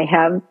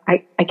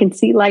I can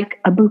see like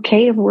a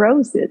bouquet of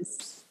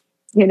roses.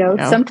 You know,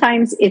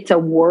 sometimes it's a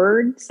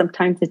word,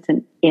 sometimes it's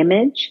an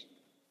image,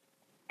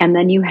 and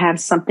then you have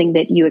something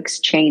that you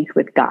exchange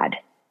with God.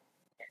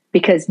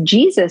 Because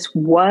Jesus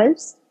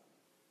was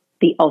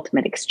the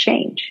ultimate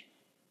exchange.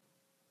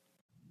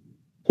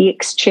 He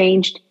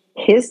exchanged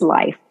his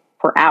life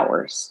for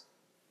ours.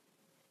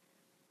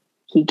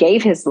 He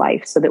gave his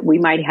life so that we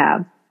might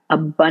have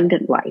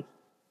abundant life.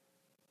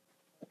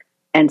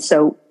 And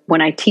so when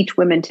I teach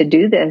women to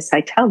do this,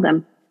 I tell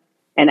them,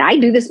 and I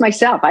do this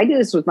myself. I do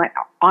this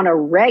on a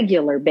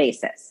regular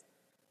basis.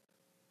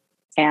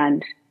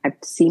 And I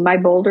see my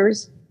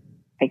boulders.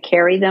 I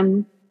carry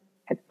them.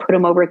 I put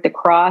them over at the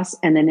cross.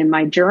 And then in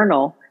my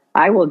journal,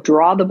 I will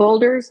draw the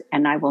boulders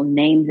and I will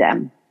name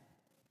them.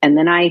 And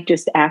then I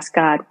just ask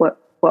God,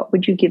 what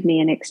would you give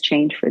me in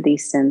exchange for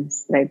these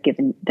sins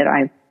that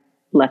I've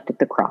left at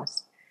the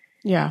cross?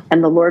 Yeah.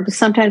 And the Lord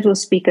sometimes will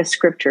speak a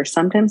scripture.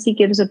 Sometimes he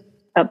gives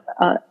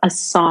a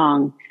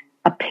song,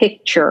 a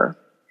picture.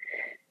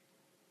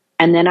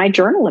 And then I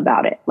journal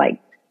about it.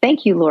 Like,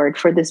 thank you, Lord,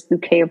 for this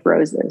bouquet of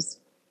roses.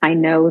 I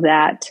know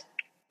that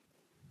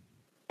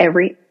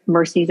every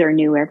mercies are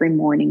new every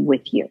morning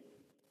with you.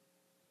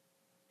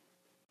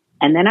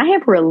 And then I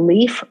have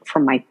relief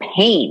from my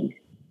pain,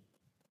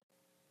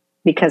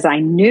 because I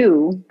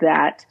knew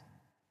that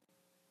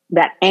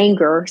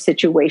anger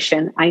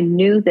situation, I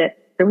knew that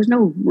there was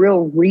no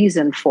real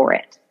reason for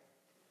it.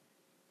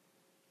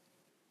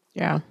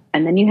 Yeah.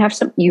 And then you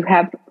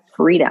have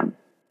freedom.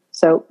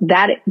 So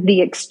that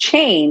the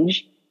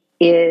exchange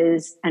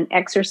is an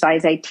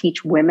exercise I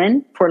teach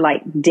women for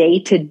like day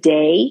to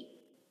day,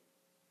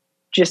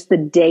 just the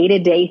day to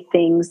day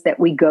things that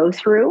we go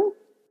through.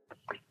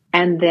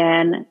 And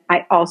then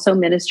I also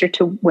minister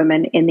to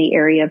women in the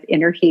area of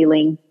inner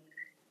healing.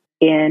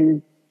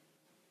 I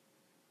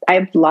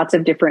have lots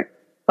of different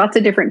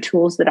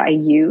tools that I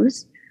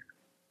use.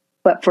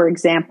 But for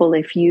example,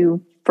 if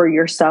you for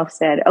yourself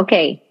said,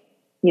 okay,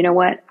 you know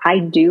what? I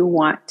do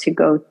want to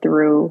go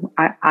through,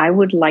 I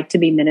would like to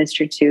be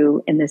ministered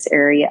to in this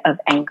area of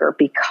anger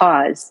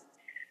because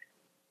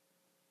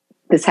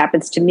this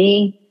happens to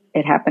me.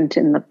 It happened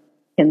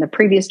in the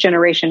previous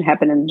generation,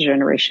 happened in the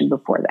generation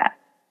before that.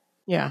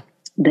 Yeah.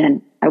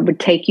 Then I would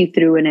take you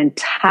through an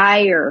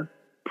entire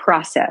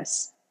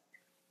process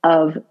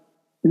of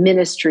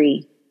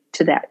ministry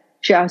to that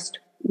just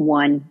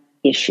one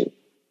issue.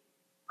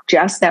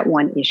 Just that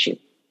one issue.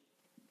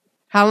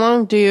 How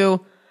long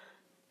do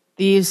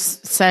these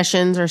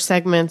sessions or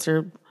segments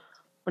or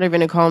whatever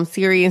you want to call them,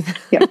 series,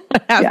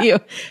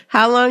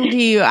 how long do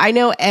you, I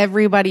know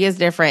everybody is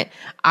different.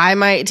 I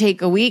might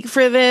take a week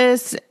for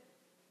this.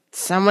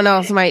 Someone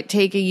else might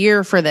take a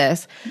year for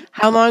this.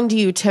 How long do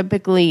you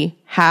typically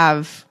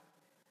have,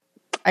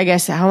 I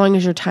guess, how long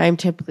is your time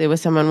typically with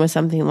someone with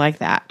something like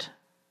that?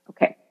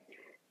 Okay.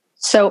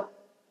 So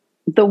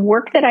the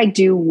work that I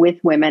do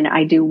with women,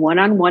 I do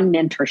one-on-one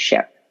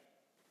mentorship.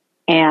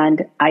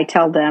 And I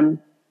tell them,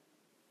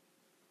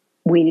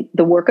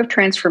 the work of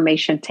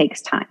transformation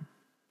takes time.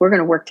 We're going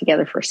to work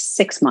together for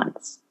 6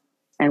 months.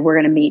 And we're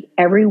going to meet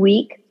every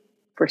week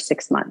for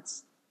 6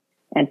 months.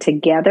 And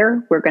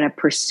together, we're going to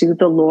pursue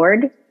the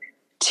Lord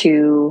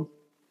to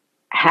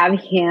have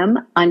Him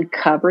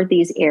uncover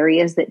these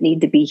areas that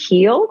need to be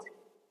healed.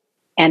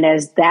 And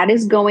as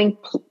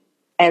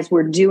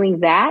we're doing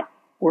that,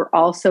 we're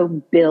also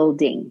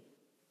building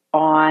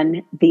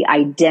on the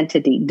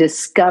identity,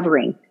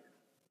 discovering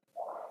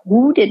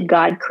who did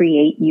God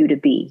create you to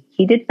be?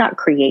 He did not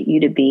create you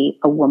to be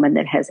a woman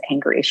that has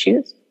anger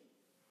issues.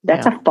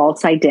 That's a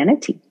false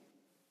identity.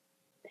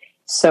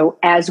 So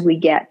as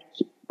we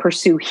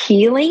pursue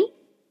healing,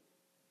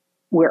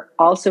 we're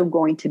also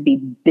going to be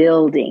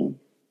building,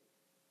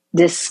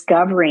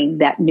 discovering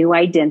that new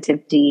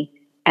identity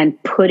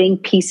and putting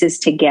pieces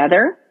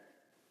together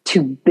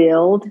to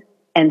build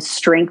and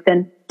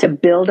strengthen, to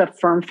build a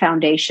firm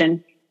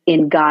foundation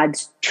in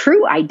God's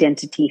true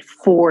identity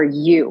for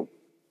you.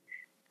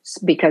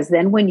 Because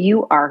then when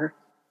you are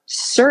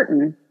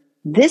certain,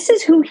 this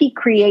is who He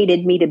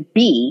created me to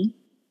be,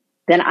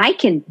 then I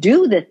can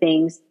do the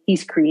things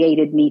He's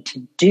created me to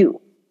do.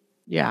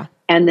 Yeah.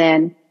 And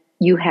then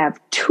you have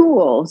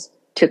tools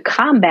to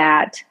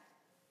combat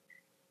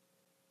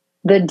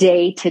the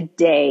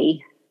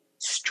day-to-day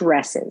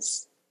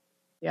stresses.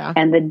 Yeah.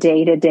 And the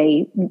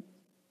day-to-day,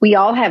 we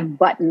all have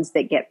buttons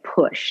that get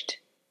pushed.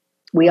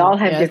 We all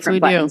have different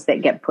buttons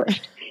that get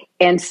pushed.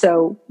 And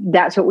so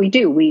that's what we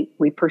do.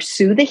 We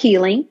pursue the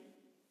healing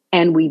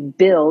and we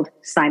build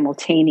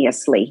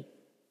simultaneously.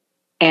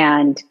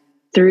 And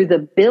through the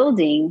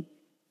building,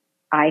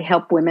 I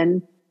help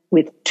women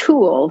with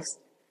tools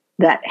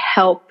that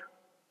help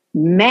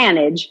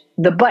manage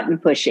the button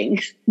pushing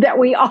that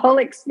we all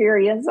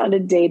experience on a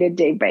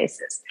day-to-day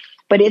basis.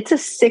 But it's a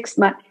 6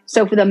 month.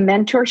 So for the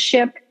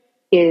mentorship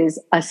is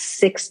a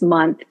 6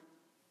 month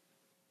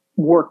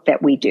work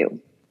that we do.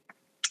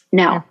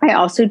 Now, I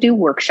also do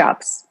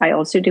workshops.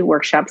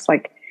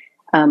 Like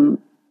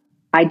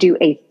I do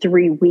a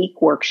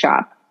 3-week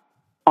workshop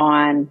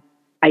on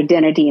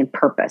identity and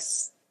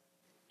purpose.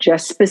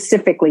 Just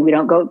specifically, we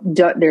don't go,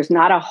 there's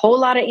not a whole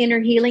lot of inner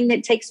healing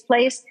that takes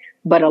place,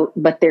 but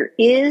there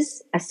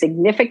is a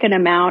significant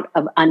amount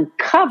of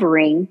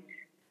uncovering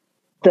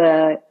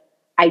the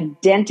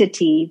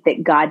identity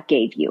that God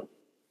gave you.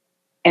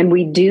 And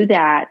we do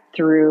that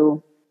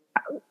through,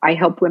 I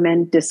help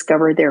women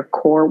discover their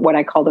core, what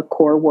I call the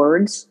core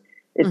words.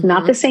 It's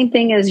not the same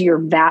thing as your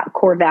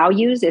core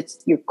values. It's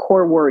your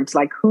core words,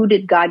 like who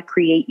did God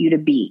create you to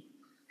be?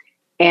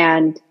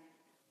 And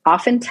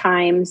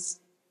oftentimes,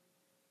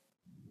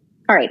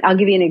 all right, I'll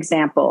give you an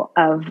example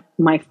of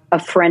a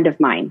friend of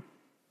mine.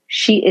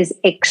 She is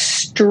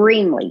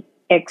extremely,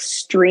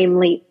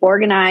 extremely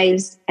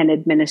organized and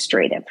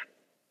administrative.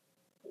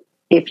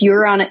 If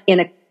you're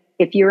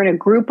if you're in a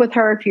group with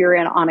her, if you're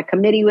on a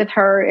committee with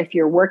her, if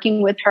you're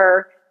working with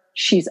her,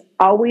 she's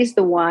always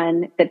the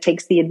one that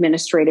takes the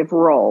administrative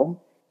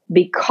role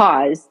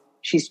because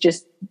she's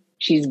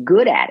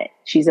good at it.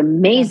 She's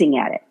amazing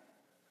at it.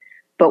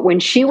 But when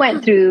she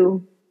went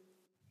through,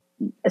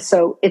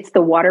 so it's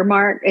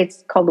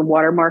called the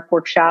Watermark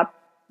Workshop,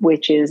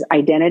 which is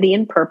identity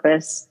and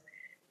purpose.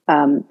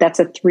 That's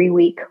a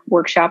 3-week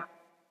workshop.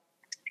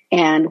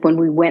 And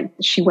when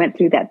she went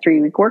through that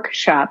 3-week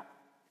workshop,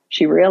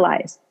 she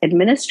realized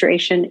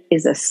administration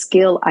is a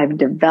skill I've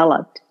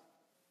developed,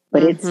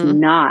 but it's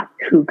not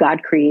who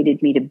God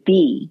created me to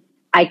be.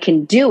 I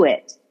can do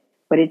it,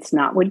 but it's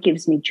not what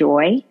gives me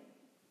joy.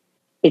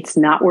 It's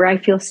not where I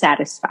feel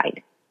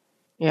satisfied.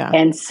 Yeah.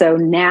 And so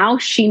now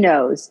she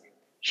knows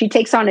she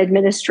takes on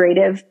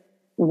administrative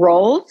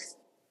roles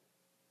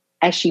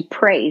as she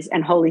prays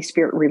and Holy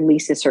Spirit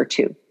releases her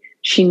to.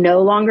 She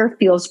no longer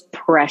feels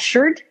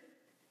pressured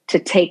to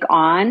take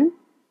on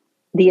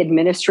the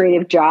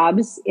administrative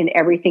jobs in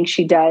everything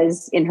she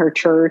does in her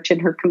church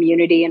and her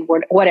community and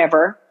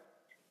whatever,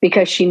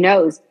 because she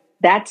knows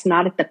that's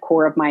not at the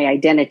core of my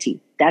identity.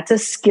 That's a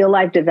skill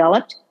I've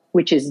developed,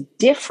 which is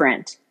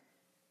different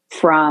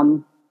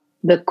from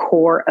the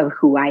core of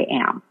who I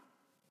am.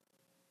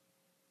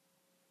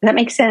 Does that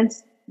make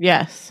sense?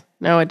 Yes.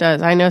 No, it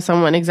does. I know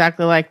someone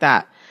exactly like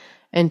that.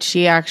 And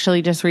she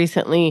actually just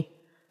recently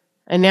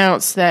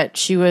announced that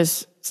she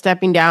was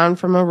stepping down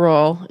from a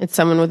role. It's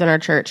someone within our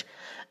church.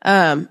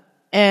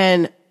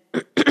 And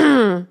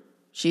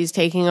she's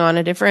taking on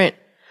a different,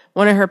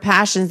 one of her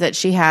passions that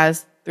she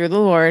has through the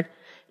Lord,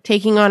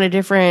 taking on a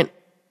different,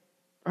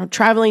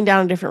 traveling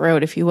down a different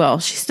road, if you will.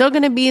 She's still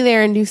going to be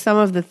there and do some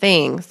of the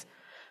things,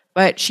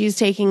 but she's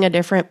taking a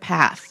different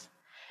path.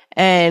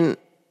 And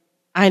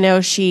I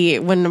know she,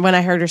 when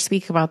I heard her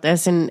speak about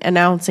this and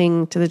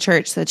announcing to the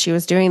church that she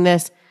was doing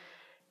this,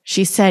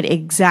 she said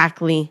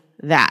exactly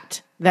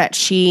that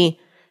she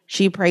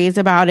prays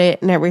about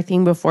it and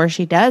everything before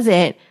she does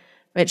it,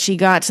 but she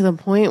got to the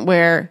point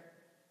where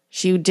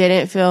she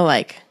didn't feel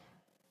like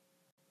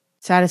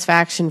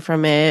satisfaction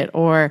from it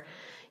or,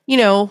 you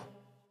know,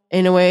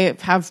 in a way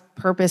have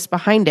purpose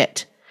behind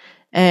it.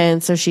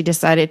 And so she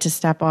decided to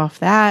step off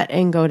that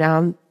and go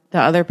down the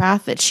other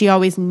path that she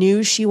always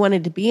knew she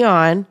wanted to be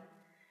on,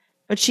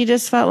 but she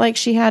just felt like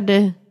she had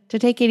to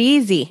take it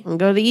easy and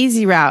go the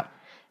easy route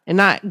and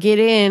not get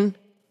in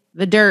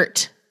the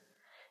dirt,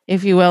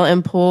 if you will,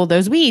 and pull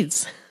those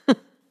weeds.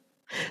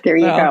 There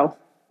you go.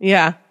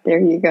 Yeah. There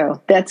you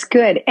go. That's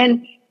good.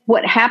 And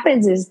what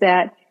happens is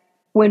that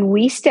when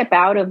we step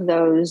out of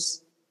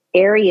those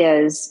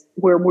areas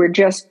where we're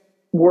just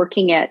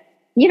working at,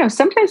 you know,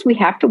 sometimes we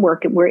have to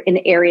work we're in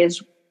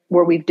areas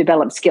where we've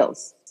developed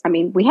skills. I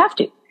mean, we have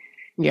to.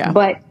 Yeah.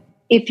 But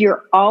if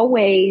you're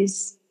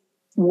always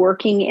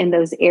working in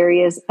those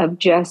areas of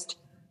just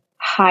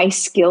high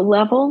skill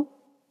level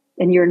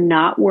and you're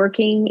not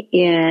working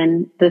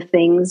in the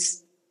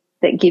things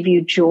that give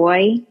you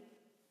joy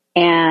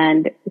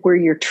and where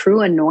your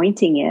true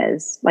anointing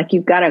is, like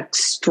you've got a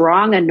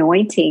strong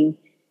anointing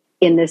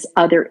in this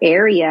other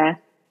area,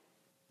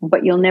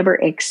 but you'll never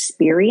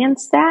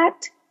experience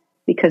that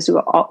because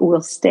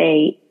we'll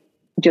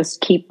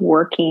just keep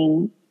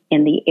working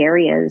in the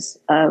areas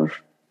of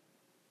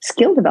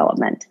skill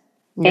development.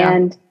 Yeah.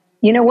 And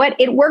you know what?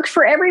 It works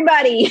for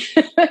everybody.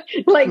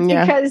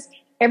 Because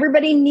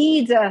everybody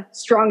needs a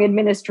strong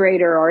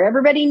administrator or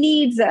everybody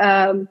needs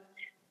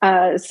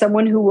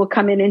someone who will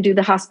come in and do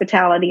the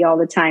hospitality all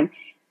the time.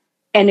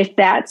 And if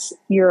that's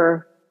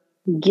your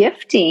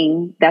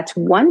gifting, that's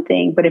one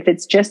thing. But if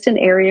it's just an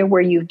area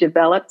where you've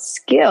developed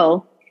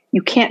skill,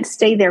 you can't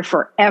stay there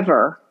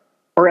forever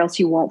or else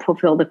you won't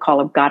fulfill the call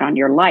of God on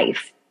your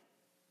life.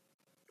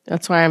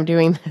 That's why I'm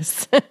doing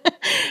this.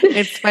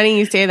 It's funny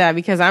you say that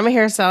because I'm a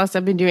hairstylist.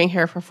 I've been doing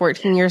hair for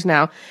 14 years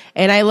now,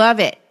 and I love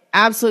it.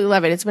 Absolutely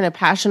love it. It's been a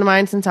passion of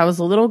mine since I was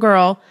a little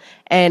girl,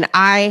 and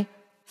I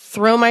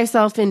throw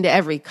myself into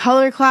every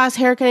color class,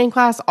 haircutting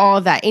class, all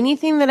of that.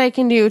 Anything that I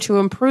can do to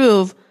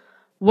improve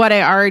what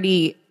I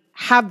already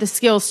have the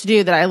skills to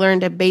do that I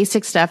learned at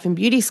basic stuff in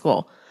beauty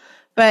school.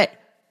 But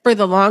for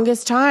the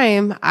longest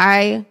time,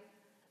 I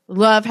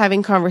love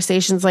having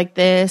conversations like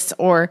this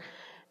or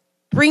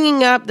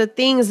bringing up the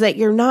things that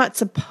you're not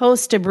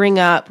supposed to bring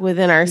up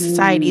within our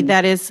society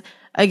that is,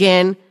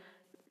 again,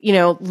 you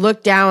know,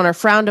 looked down or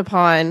frowned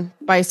upon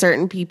by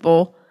certain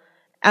people,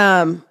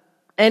 and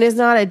is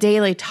not a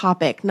daily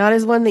topic, not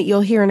as one that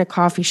you'll hear in a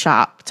coffee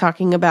shop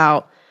talking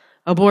about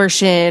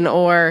abortion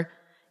or,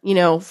 you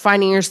know,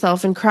 finding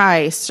yourself in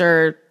Christ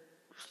or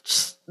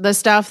the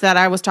stuff that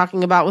I was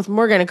talking about with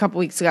Morgan a couple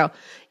weeks ago.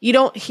 You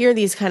don't hear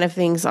these kind of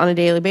things on a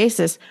daily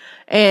basis.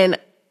 And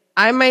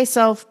I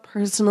myself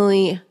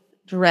personally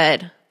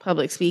dread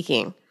public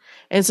speaking.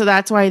 And so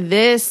that's why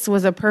this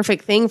was a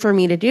perfect thing for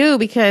me to do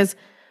because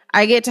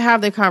I get to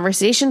have the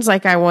conversations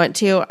like I want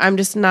to. I'm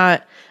just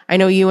not, I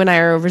know you and I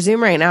are over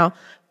Zoom right now,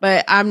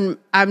 but I'm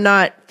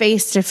not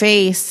face to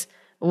face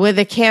with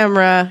a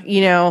camera,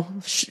 you know,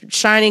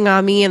 shining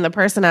on me and the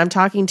person I'm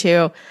talking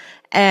to.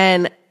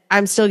 And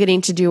I'm still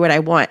getting to do what I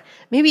want.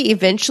 Maybe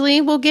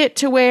eventually we'll get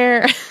to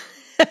where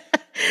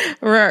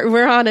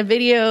we're on a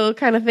video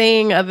kind of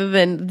thing other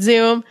than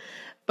Zoom.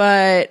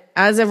 But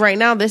as of right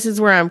now, this is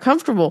where I'm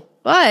comfortable.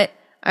 But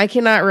I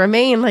cannot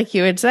remain, like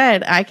you had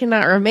said, I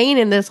cannot remain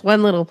in this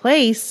one little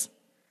place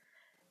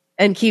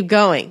and keep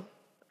going.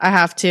 I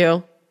have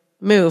to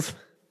move,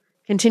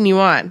 continue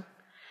on.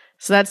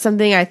 So that's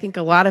something I think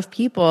a lot of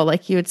people,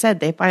 like you had said,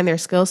 they find their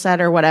skill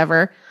set or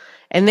whatever,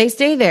 and they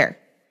stay there.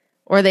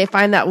 Or they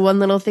find that one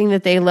little thing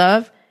that they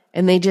love,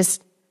 and they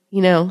just,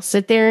 you know,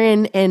 sit there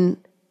and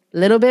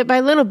little bit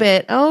by little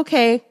bit, oh,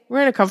 okay,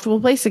 we're in a comfortable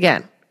place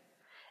again.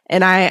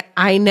 And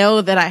I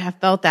know that I have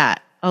felt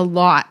that a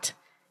lot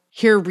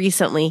here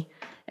recently.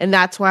 And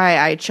that's why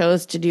I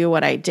chose to do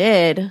what I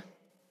did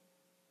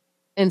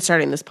in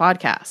starting this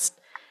podcast.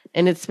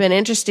 And it's been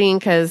interesting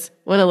because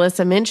when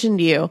Alyssa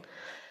mentioned you,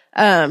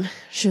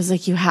 she was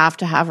like, you have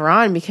to have her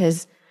on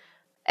because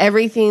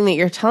everything that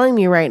you're telling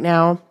me right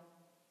now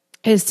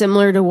is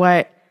similar to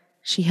what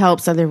she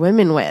helps other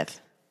women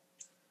with.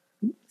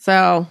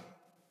 So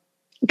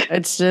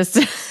it's just,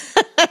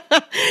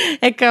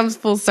 it comes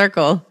full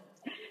circle.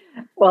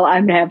 Well,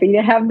 I'm happy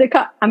to have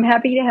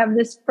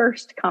this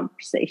first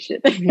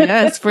conversation.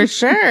 Yes, for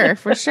sure.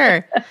 For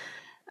sure.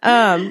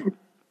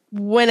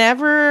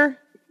 Whenever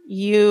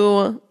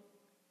you,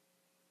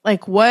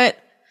 like, what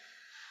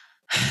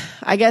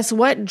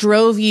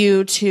drove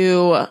you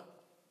to,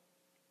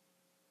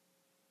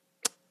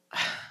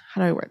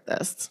 how do I word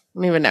this? I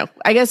don't even know.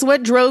 I guess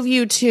what drove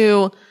you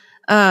to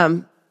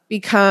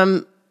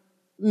become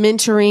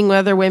mentoring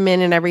other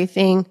women and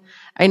everything?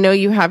 I know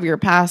you have your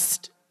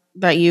past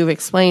that you've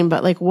explained,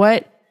 but like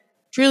what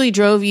truly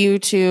drove you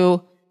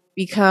to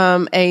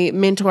become a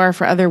mentor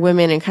for other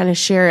women and kind of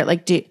share it?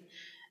 Like, do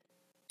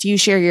you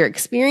share your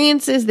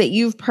experiences that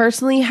you've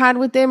personally had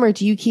with them, or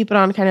do you keep it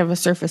on kind of a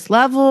surface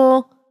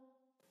level?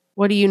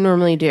 What do you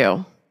normally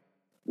do?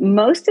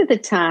 Most of the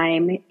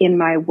time in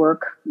my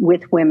work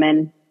with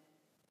women,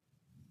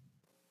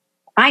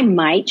 I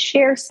might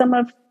share some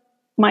of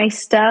my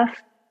stuff,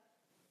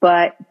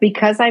 but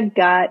because I've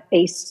got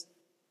a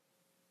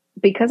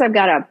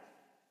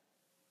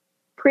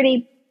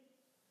pretty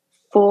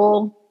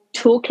full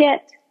toolkit,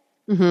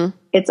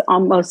 it's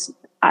almost,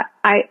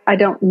 I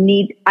don't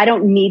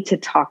need to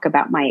talk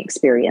about my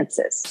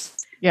experiences.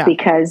 Yeah.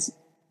 Because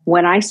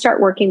when I start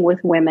working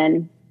with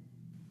women,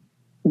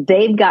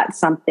 they've got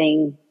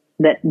something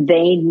that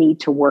they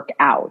need to work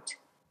out.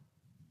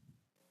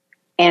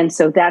 And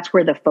so that's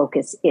where the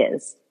focus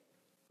is.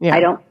 Yeah.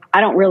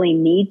 I don't really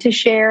need to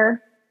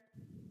share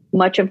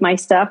much of my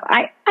stuff.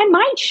 I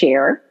might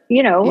share,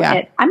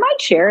 I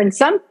might share. And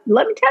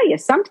let me tell you,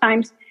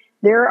 sometimes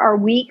there are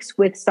weeks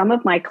with some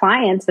of my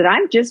clients that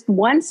I'm just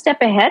one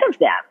step ahead of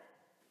them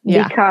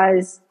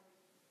because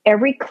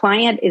every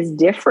client is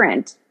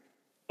different,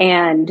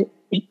 and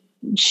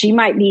she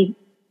might be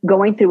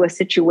going through a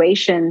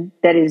situation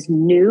that is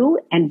new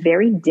and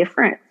very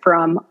different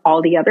from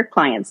all the other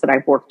clients that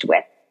I've worked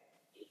with.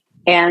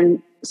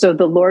 And so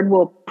the Lord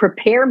will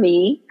prepare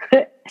me,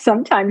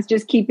 sometimes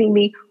just keeping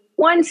me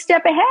one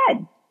step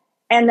ahead.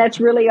 And that's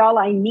really all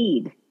I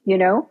need,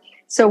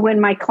 So when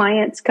my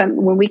clients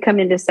when we come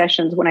into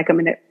sessions, when I come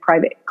into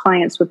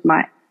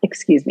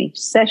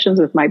sessions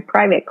with my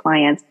private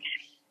clients,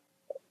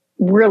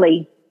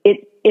 really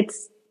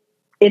it's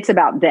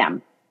about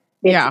them.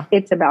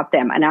 It's about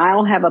them. And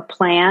I'll have a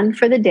plan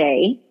for the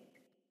day,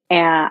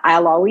 and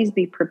I'll always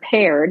be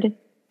prepared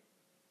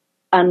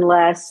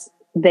unless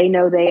they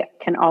know they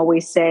can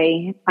always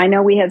say, I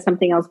know we had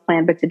something else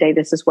planned, but today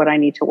this is what I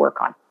need to work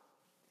on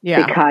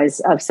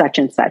because of such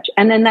and such.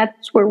 And then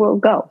that's where we'll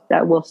go.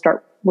 That we'll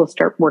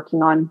start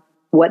working on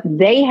what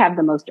they have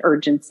the most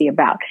urgency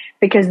about,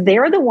 because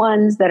they're the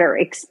ones that are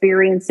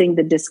experiencing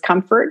the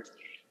discomfort.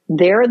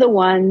 They're the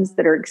ones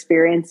that are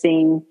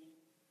experiencing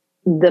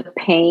the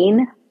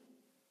pain,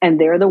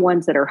 and they're the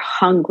ones that are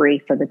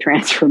hungry for the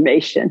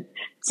transformation.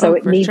 So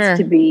it needs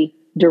to be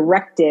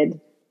directed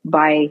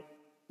by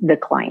the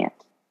client.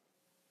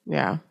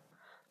 Yeah.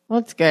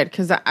 Well, that's good.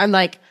 Cause I'm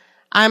like,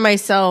 I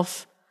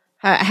myself,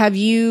 have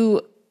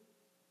you,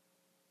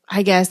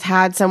 I guess,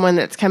 had someone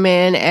that's come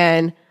in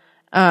and,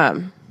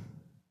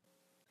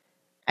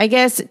 I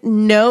guess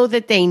know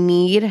that they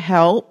need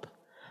help,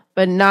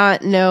 but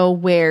not know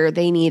where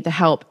they need the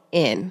help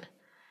in?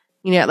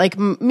 Like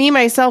me,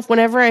 myself,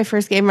 whenever I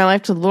first gave my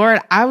life to the Lord,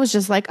 I was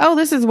just like, oh,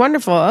 this is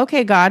wonderful.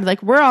 Okay, God,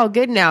 like we're all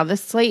good now. The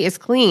slate is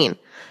clean.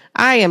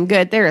 I am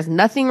good. There is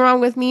nothing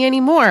wrong with me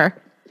anymore.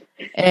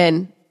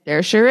 And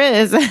there sure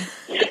is.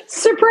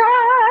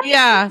 Surprise!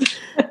 Yeah.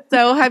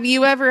 So have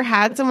you ever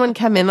had someone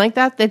come in like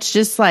that that's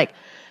just like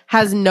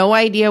has no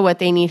idea what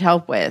they need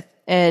help with,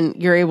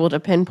 and you're able to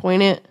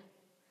pinpoint it?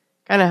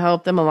 Kind of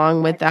help them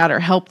along with that, or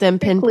help them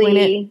pinpoint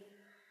it?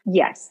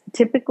 Yes.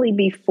 Typically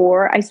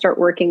before I start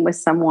working with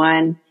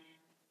someone,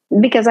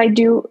 because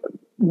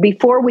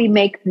before we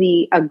make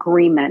the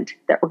agreement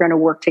that we're going to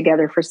work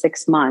together for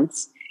 6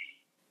 months,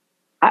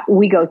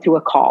 we go through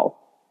a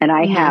call, and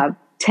I have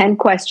 10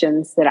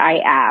 questions that I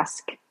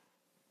ask.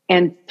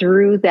 And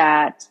through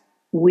that,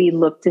 we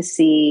look to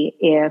see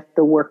if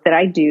the work that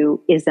I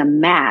do is a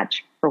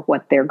match for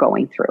what they're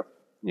going through.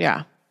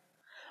 Yeah.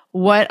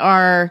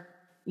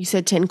 You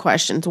said 10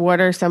 questions. What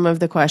are some of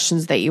the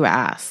questions that you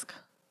ask?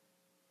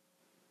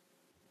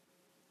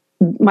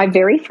 My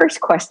very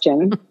first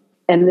question,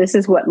 and this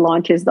is what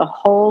launches the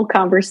whole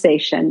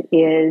conversation,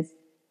 is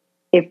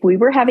if we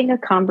were having a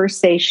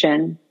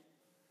conversation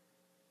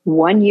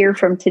 1 year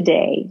from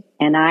today,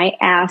 and I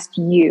asked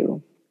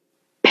you,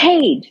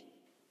 Paige,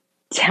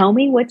 tell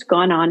me what's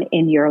gone on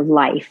in your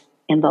life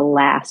in the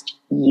last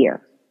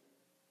year,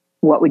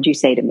 what would you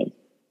say to me?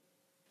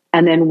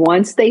 And then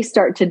once they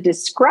start to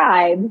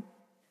describe,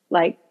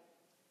 like,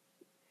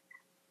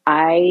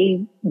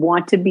 I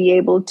want to be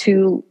able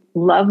to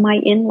love my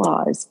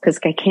in-laws because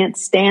I can't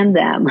stand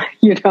them.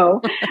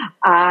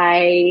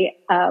 I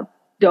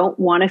don't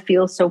want to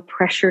feel so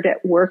pressured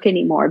at work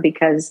anymore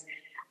because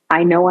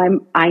I know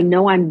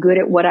I'm good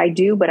at what I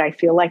do, but I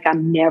feel like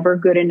I'm never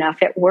good enough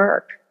at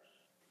work.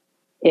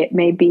 It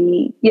may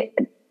be,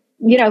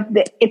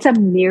 it's a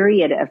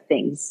myriad of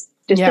things,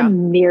 a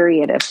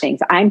myriad of things.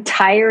 I'm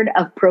tired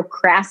of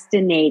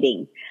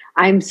procrastinating.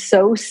 I'm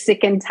so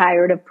sick and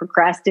tired of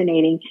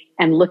procrastinating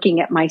and looking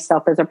at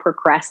myself as a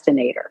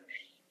procrastinator.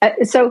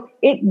 So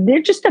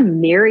they're just a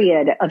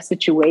myriad of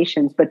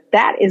situations, but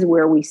that is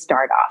where we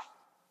start off.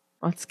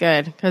 That's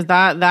good, because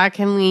that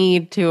can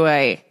lead to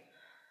a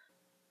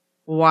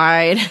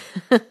wide,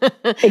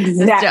 that's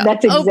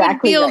exactly open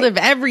field right. of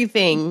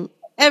everything.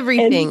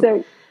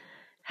 So,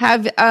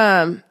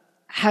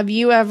 have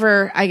you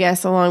ever, I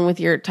guess, along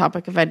with your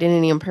topic of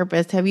identity and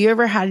purpose, have you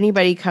ever had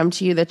anybody come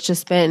to you that's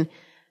just been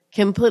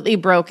completely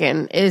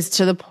broken, is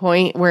to the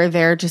point where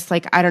they're just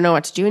like, I don't know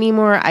what to do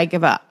anymore, I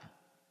give up?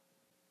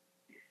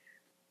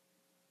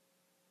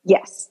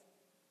 Yes.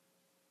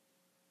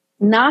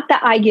 Not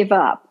that I give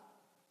up,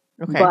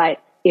 okay,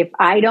 but if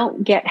I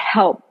don't get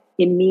help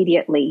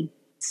immediately,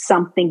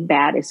 something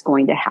bad is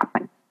going to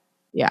happen.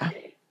 Yeah.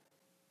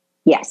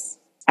 Yes,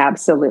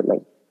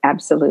 absolutely.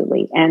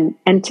 Absolutely. And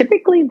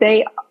typically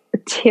they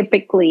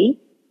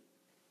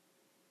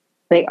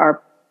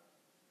are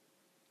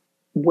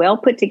well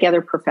put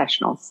together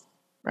professionals.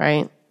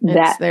 Right.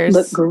 That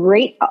look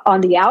great on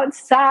the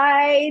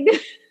outside.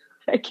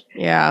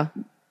 Yeah.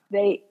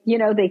 They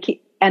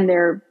keep, and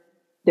they're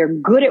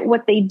good at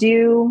what they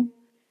do.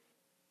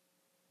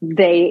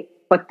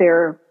 But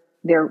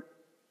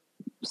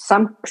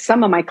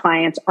some of my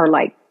clients are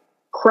like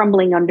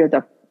crumbling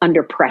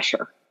under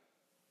pressure.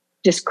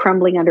 Just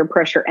crumbling under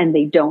pressure, and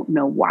they don't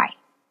know why.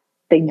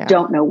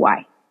 Don't know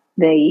why.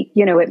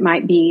 It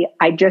might be,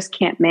 I just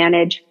can't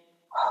manage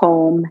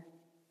home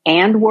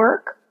and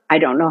work. I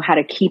don't know how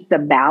to keep the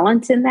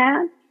balance in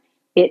that.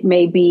 It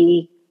may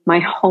be, my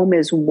home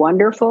is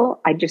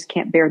wonderful, I just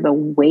can't bear the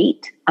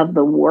weight of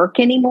the work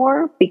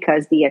anymore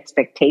because the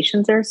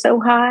expectations are so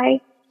high.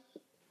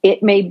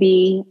 It may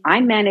be,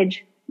 I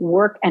manage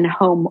work and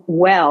home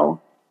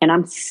well, and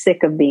I'm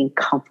sick of being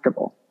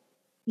comfortable.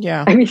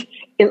 Yeah. I mean,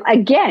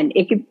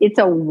 it's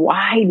a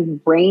wide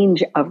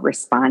range of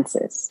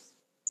responses,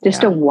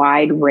 a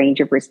wide range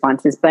of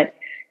responses. But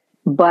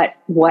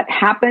what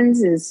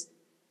happens is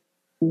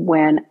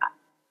when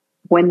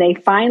they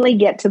finally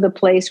get to the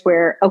place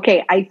where,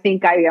 okay, I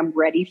think I am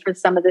ready for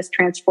some of this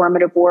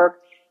transformative work,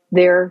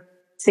 they're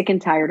sick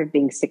and tired of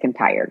being sick and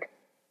tired.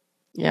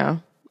 Yeah,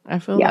 I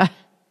feel that.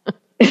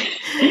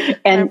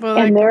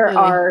 and there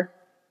are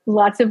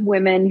lots of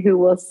women who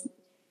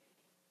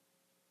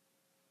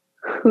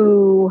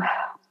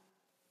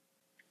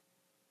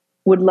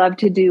would love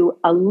to do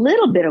a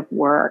little bit of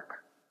work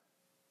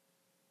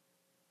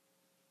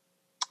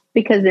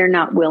because they're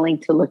not willing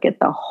to look at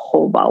the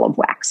whole ball of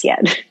wax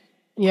yet.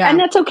 Yeah. And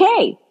that's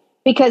okay,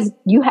 because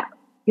you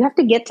have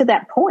to get to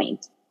that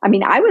point. I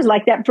mean, I was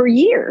like that for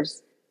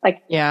years.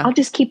 Like, I'll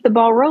just keep the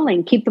ball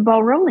rolling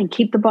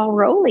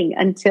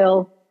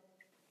until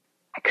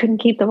I couldn't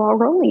keep the ball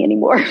rolling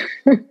anymore.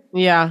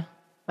 Yeah.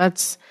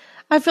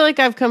 I feel like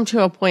I've come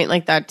to a point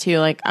like that too.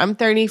 Like, I'm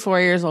 34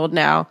 years old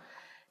now.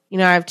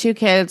 I have 2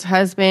 kids,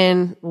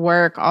 husband,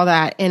 work, all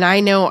that. And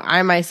I know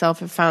I myself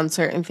have found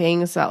certain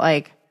things that,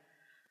 like,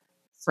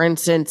 for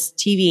instance,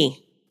 TV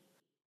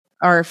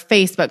or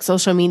Facebook,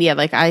 social media.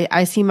 Like,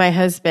 I see my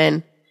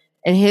husband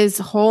and his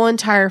whole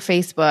entire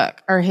Facebook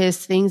are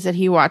his things that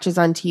he watches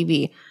on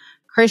TV,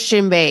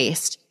 Christian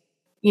based,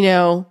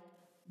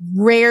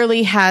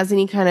 rarely has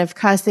any kind of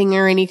cussing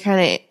or any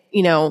kind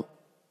of,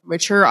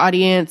 mature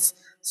audience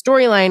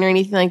storyline or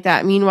anything like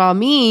that. Meanwhile,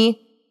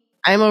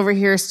 I'm over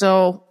here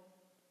still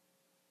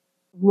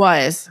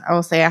I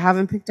will say I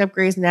haven't picked up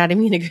Grey's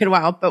Anatomy in a good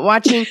while, but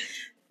watching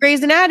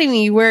Grey's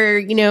Anatomy where,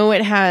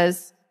 it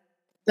has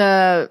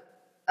the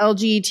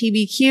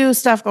LGBTQ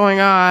stuff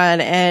going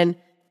on and,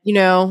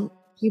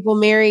 people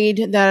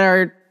married that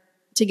are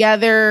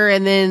together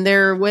and then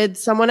they're with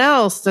someone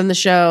else in the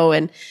show.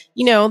 And,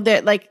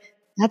 that, like,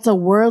 that's a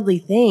worldly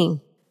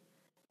thing.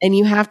 And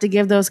you have to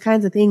give those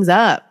kinds of things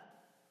up.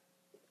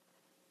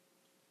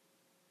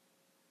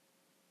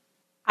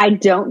 I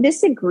don't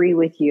disagree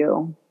with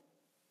you,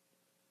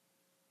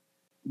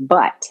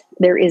 but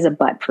there is a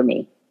but for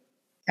me.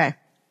 Okay.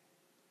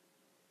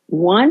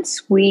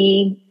 Once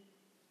we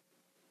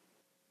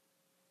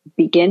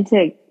begin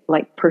to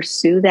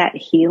pursue that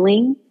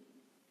healing,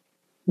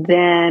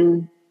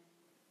 then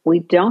we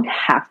don't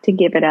have to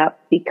give it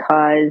up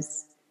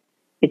because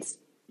it's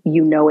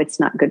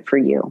not good for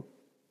you.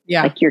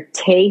 Yeah. Like, your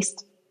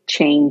taste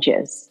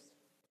changes.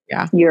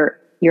 Yeah. Your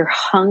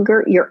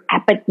hunger, your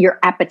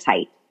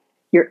appetite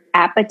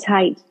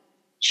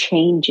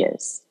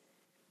changes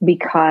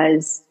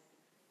because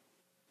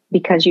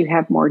you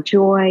have more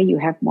joy, you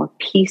have more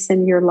peace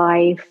in your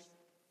life,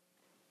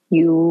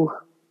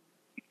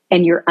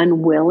 and you're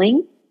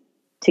unwilling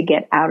to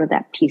get out of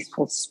that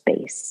peaceful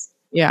space.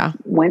 Yeah.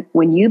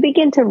 When you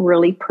begin to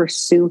really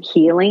pursue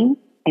healing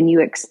and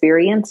you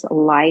experience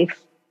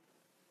life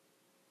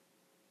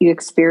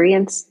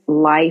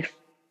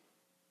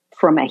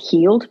from a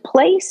healed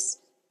place,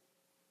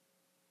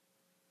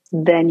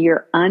 then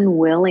you're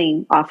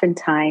unwilling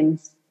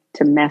oftentimes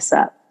to mess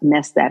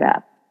that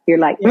up. You're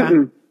like,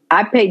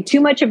 I paid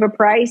too much of a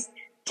price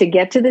to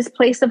get to this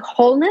place of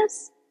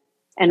wholeness,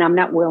 and I'm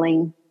not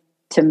willing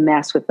to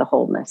mess with the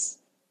wholeness.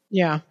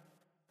 Yeah.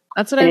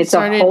 That's what and I've it's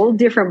started. a whole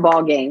different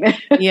ball game.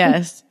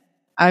 Yes.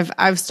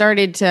 I've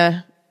started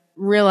to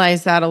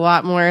realize that a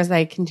lot more as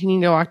I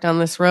continue to walk down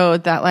this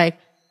road, that like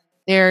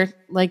they're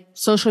like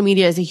social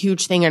media is a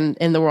huge thing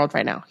in the world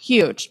right now.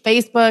 Huge.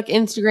 Facebook,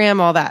 Instagram,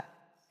 all that.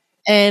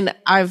 And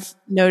I've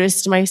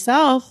noticed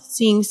myself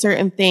seeing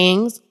certain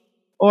things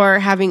or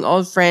having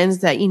old friends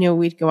that, you know,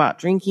 we'd go out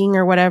drinking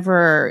or whatever,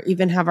 or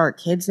even have our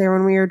kids there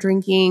when we were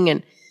drinking.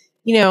 And,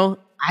 you know,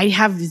 I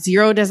have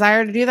zero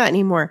desire to do that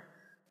anymore.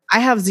 I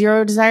have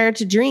zero desire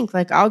to drink.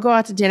 Like I'll go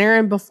out to dinner,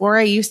 and before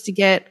I used to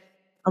get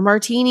a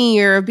martini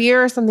or a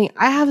beer or something,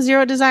 I have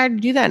zero desire to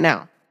do that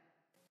now.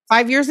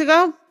 5 years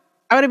ago,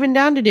 I would have been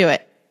down to do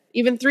it.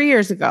 Even 3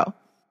 years ago,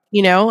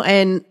 you know,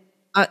 and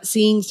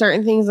seeing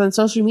certain things on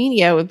social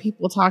media with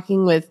people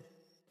talking with,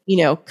 you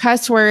know,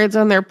 cuss words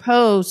on their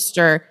post,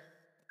 or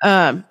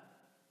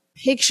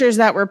pictures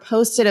that were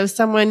posted of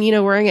someone, you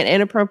know, wearing an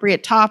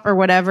inappropriate top or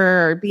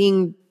whatever, or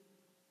being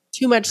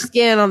too much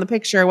skin on the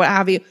picture, what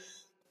have you.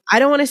 I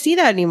don't want to see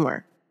that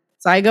anymore.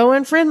 So I go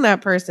and friend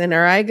that person,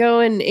 or I go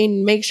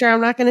and make sure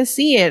I'm not going to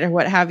see it, or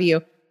what have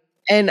you.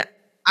 And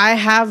I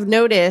have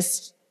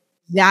noticed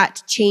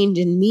that change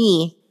in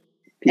me.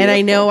 Beautiful. And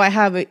I know I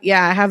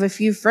have a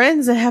few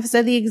friends that have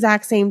said the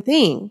exact same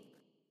thing.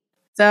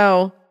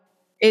 So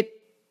it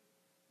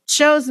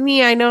shows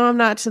me, I know I'm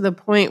not to the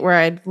point where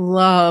I'd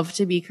love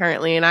to be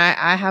currently. And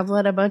I have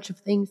let a bunch of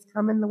things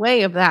come in the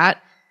way of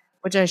that,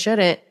 which I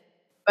shouldn't.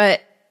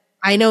 But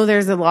I know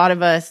there's a lot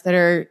of us that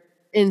are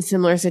in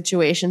similar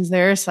situations.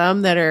 There are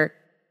some that are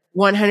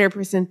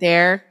 100%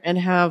 there and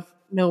have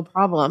no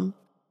problem.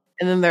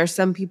 And then there are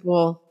some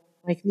people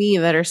like me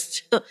that are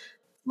still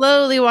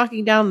slowly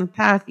walking down the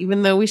path,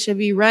 even though we should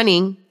be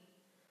running,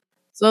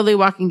 slowly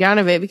walking down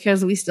of it,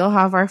 because we still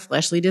have our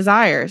fleshly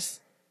desires,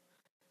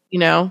 you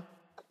know?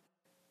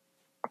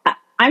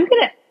 I'm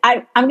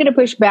gonna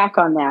push back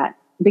on that,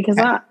 because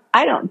okay.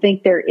 I don't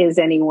think there is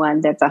anyone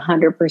that's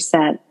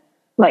 100%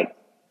 like.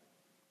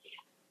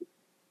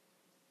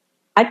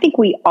 I think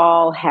we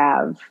all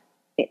have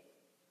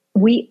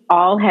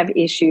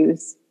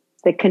issues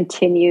that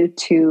continue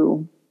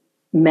to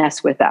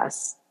mess with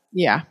us.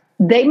 Yeah.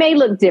 They may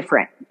look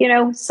different. You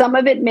know, some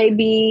of it may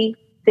be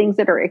things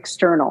that are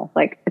external,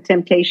 like a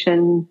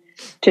temptation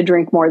to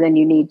drink more than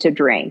you need to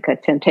drink, a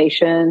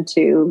temptation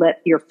to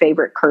let your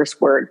favorite curse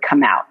word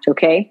come out.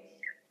 Okay.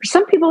 For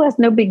some people, that's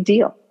no big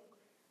deal.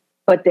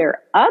 But there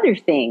are other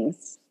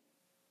things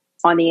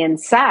on the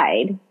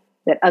inside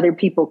that other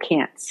people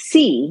can't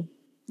see.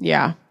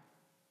 Yeah.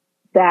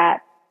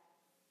 That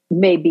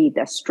may be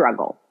the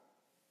struggle.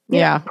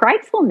 Yeah.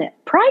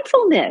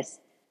 Pridefulness,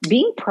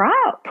 being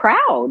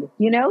proud,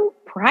 you know,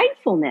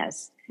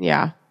 pridefulness.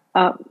 Yeah.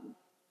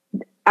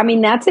 I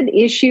mean, that's an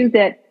issue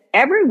that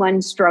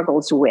everyone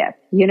struggles with,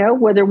 you know,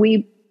 whether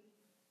we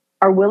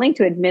are willing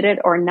to admit it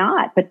or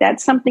not, but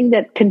that's something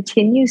that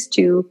continues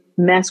to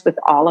mess with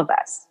all of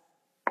us.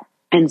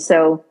 And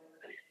so,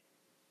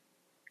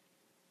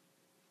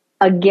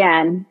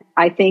 again,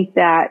 I think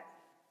that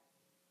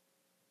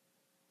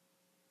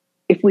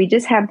if we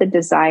just have the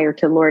desire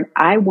to, Lord,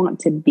 I want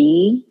to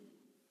be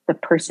the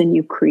person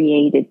you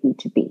created me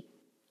to be.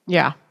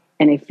 Yeah.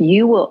 And if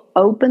you will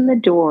open the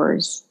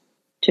doors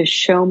to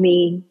show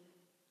me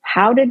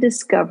how to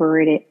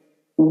discover it,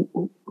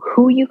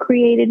 who you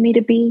created me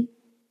to be,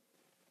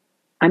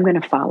 I'm going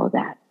to follow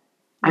that.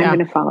 I'm going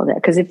to follow that.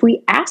 Because if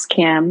we ask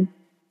him,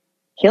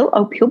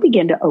 he'll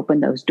begin to open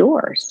those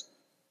doors.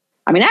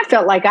 I mean, I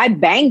felt like I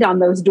banged on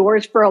those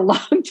doors for a long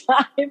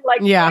time.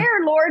 Like,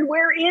 where, Lord,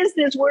 where is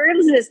this? Where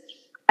is this?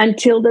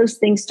 Until those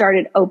things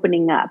started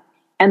opening up.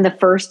 And the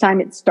first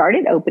time it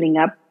started opening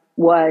up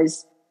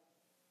was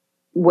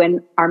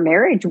when our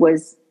marriage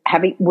was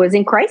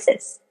in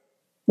crisis.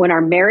 When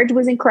our marriage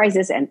was in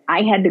crisis and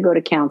I had to go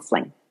to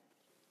counseling.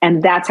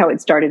 And that's how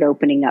it started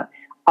opening up.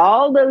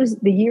 All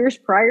the years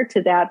prior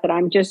to that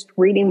I'm just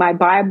reading my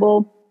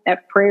Bible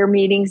at prayer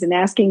meetings and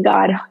asking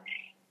God,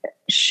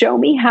 show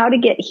me how to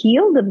get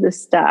healed of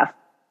this stuff.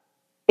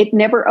 It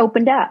never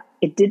opened up.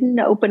 It didn't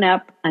open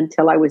up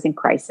until I was in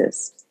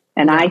crisis.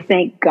 And I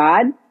thank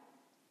God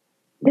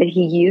that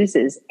he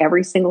uses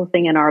every single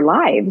thing in our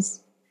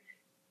lives.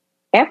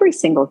 Every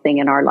single thing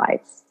in our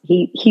lives.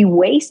 He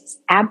wastes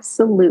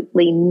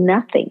absolutely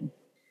nothing.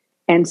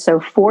 And so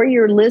for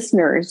your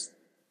listeners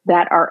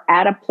that are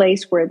at a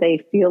place where they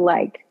feel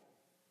like,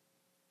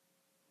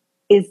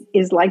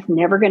 is life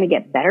never going to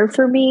get better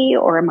for me?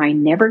 Or am I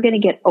never going to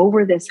get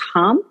over this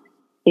hump?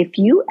 If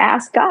you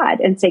ask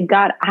God and say,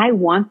 God, I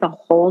want the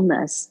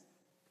wholeness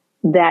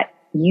that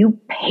you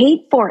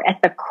paid for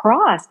at the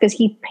cross, because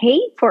he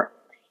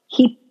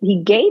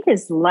gave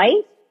his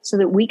life so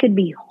that we could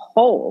be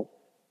whole.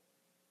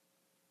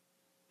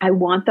 I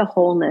want the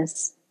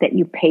wholeness that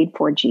you paid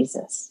for,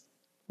 Jesus.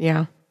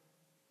 Yeah.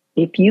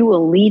 If you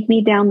will lead me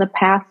down the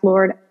path,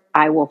 Lord,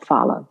 I will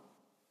follow.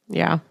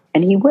 Yeah.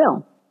 And he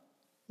will.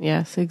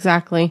 Yes,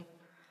 exactly.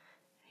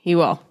 He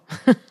will.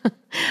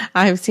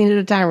 I've seen it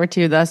a time or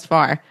two thus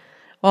far.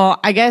 Well,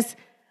 I guess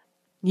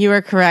you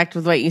are correct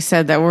with what you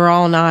said, that we're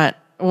all not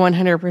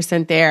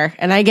 100% there.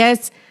 And I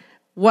guess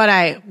what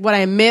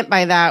I meant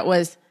by that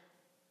was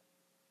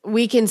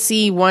we can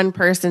see one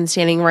person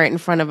standing right in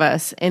front of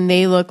us and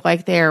they look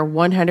like they're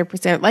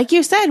 100%, like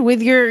you said,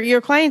 with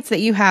your clients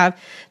that you have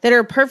that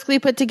are perfectly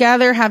put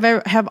together,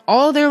 have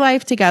all their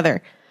life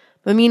together.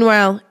 But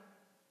meanwhile,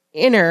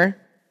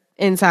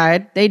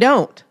 inside, they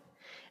don't.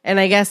 And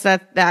I guess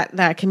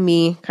that can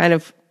be kind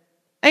of,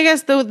 I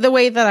guess the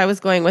way that I was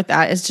going with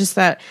that is just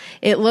that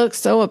it looks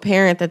so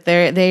apparent that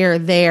they are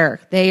there.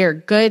 They are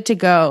good to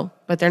go,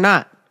 but they're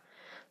not.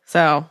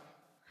 So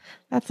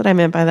that's what I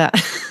meant by that.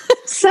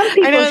 Some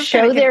people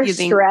show their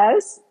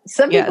stress.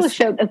 Some people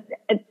show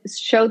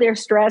their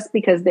stress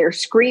because they're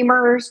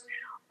screamers,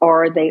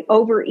 or they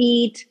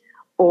overeat,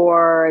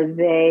 or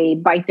they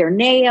bite their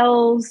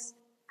nails.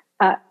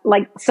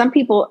 Like some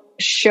people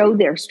show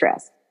their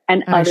stress,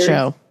 and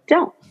others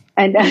don't,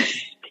 and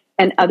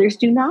others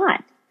do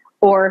not.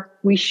 Or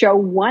we show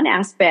one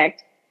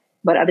aspect,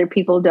 but other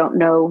people don't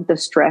know the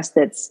stress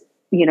that's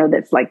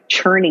like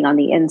churning on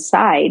the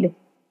inside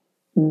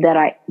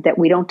that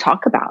we don't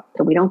talk about,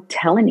 that we don't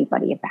tell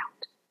anybody about.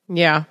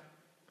 Yeah.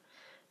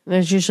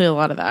 There's usually a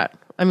lot of that.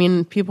 I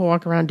mean, people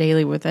walk around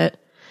daily with it.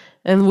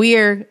 And we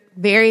are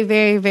very,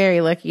 very, very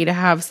lucky to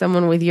have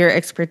someone with your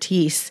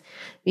expertise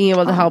being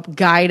able to help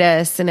guide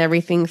us and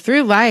everything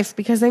through life.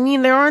 Because, I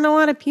mean, there aren't a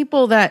lot of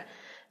people that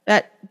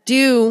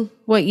do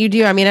what you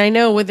do. I mean, I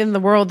know within the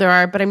world there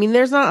are, but I mean,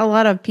 there's not a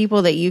lot of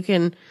people that you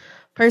can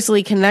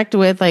personally connect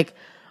with. Like,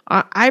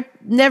 I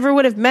never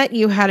would have met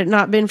you had it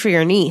not been for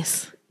your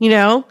niece.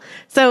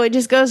 So it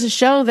just goes to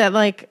show that,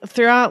 like,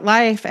 throughout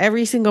life,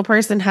 every single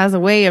person has a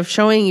way of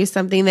showing you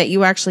something that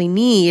you actually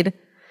need,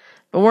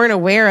 but weren't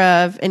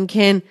aware of, and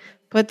can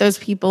put those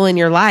people in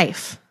your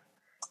life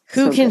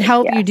who can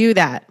help you do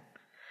that.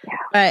 Yeah.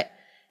 But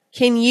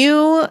can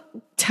you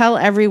tell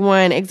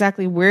everyone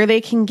exactly where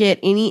they can get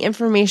any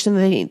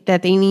information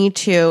that they need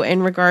to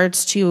in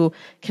regards to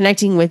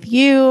connecting with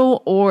you,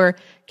 or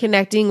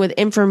connecting with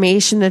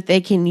information that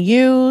they can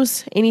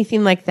use,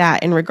 anything like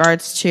that in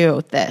regards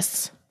to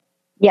this?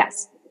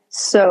 Yes.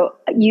 So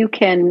you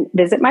can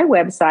visit my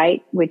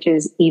website, which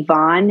is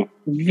Yvonne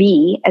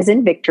V as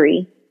in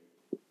victory,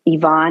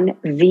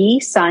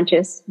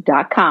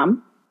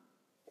 YvonneVSanchez.com.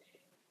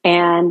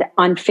 And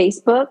on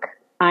Facebook,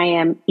 I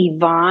am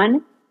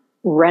Yvonne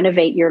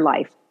Renovate Your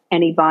Life.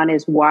 And Yvonne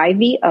is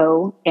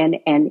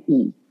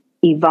YVONNE.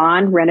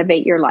 Yvonne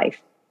Renovate Your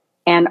Life.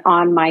 And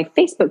on my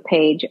Facebook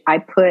page, I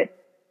put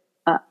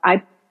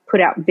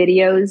out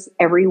videos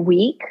every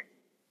week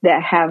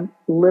that have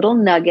little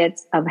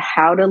nuggets of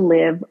how to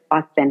live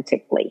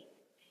authentically.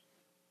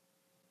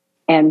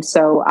 And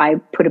so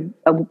I put a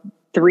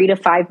 3 to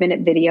 5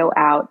 minute video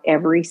out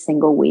every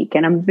single week.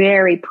 And I'm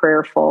very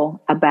prayerful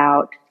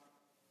about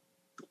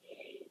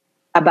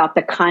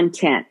the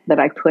content that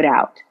I put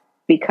out,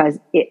 because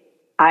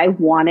I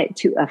want it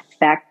to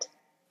affect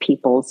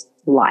people's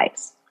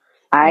lives.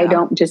 I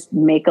don't just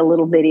make a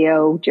little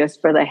video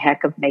just for the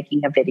heck of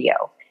making a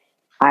video.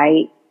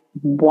 I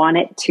want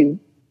it to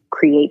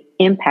create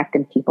impact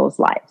in people's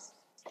lives.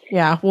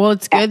 Yeah. Well,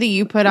 it's good that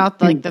you put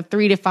out like the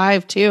 3 to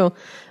 5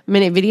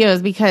 2-minute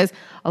videos, because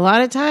a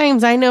lot of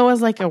times I know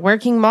as like a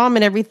working mom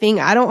and everything,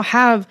 I don't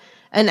have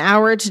an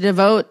hour to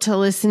devote to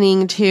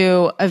listening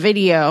to a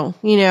video,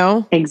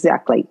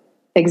 Exactly.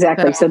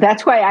 So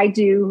that's why I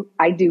do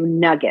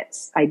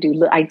nuggets. I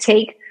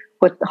take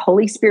what the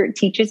Holy Spirit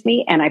teaches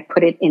me and I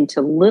put it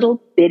into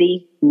little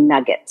bitty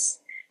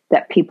nuggets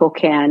that people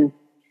can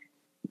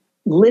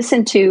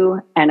listen to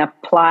and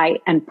apply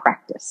and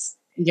practice.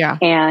 Yeah.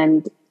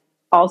 And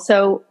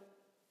also,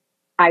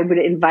 I would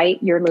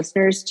invite your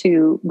listeners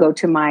to go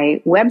to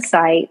my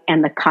website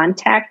and the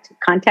contact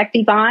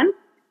Yvonne.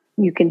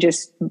 You can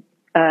just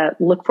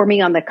look for me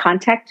on the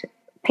contact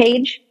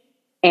page,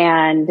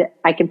 and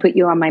I can put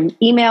you on my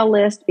email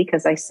list,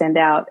 because I send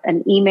out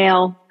an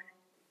email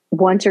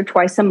once or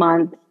twice a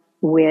month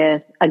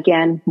with,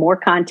 again, more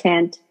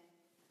content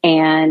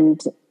and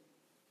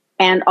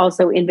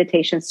also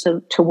invitations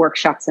to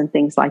workshops and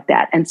things like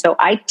that. And so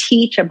I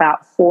teach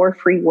about 4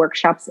 free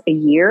workshops a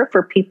year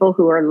for people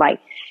who are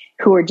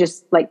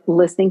just like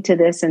listening to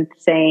this and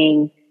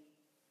saying,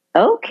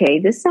 okay,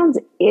 this sounds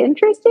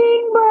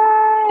interesting, but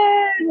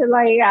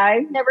like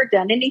I've never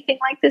done anything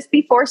like this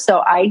before.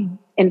 So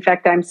in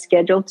fact, I'm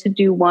scheduled to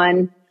do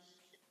one.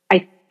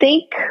 I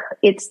think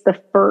it's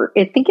at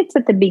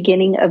the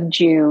beginning of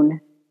June.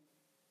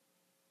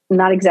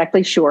 Not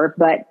exactly sure,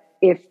 but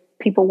if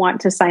people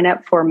want to sign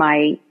up for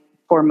my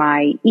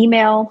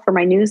email, for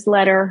my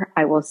newsletter,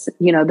 I will,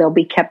 they'll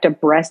be kept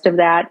abreast of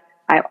that.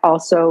 I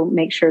also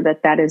make sure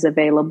that is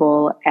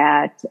available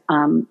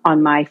on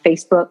my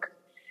Facebook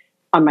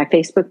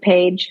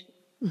page.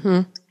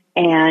 Mm-hmm.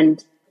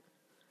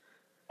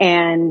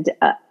 And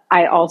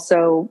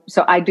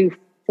I do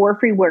 4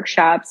 free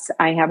workshops.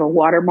 I have a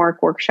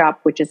watermark workshop,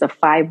 which is a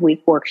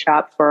 5-week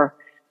workshop for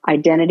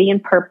identity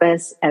and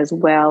purpose, as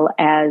well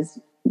as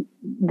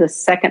the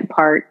second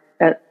part,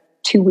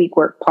 2-week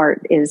work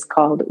part, is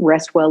called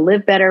Rest Well,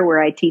 Live Better, where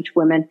I teach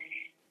women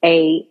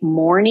a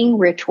morning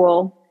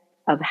ritual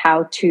of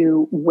how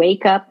to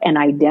wake up and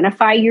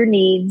identify your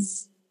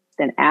needs,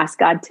 then ask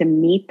God to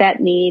meet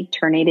that need,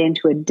 turn it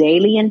into a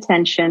daily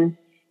intention,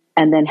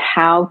 and then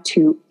how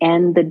to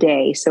end the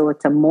day. So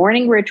it's a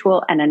morning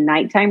ritual and a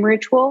nighttime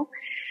ritual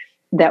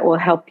that will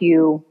help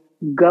you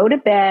go to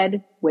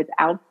bed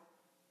without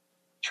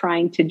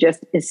trying to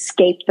just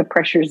escape the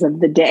pressures of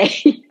the day.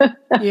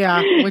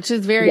 Yeah, which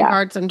is very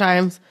hard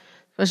sometimes,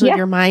 especially if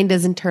your mind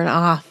doesn't turn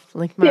off.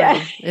 Like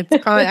mine, I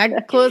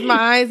can close my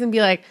eyes and be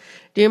like,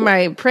 do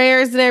my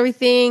prayers and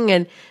everything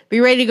and be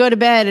ready to go to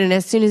bed. And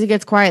as soon as it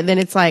gets quiet, then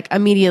it's like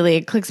immediately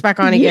it clicks back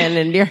on again.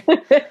 And you're,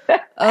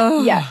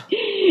 Yeah.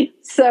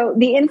 So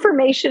the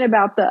information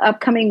about the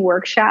upcoming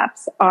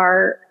workshops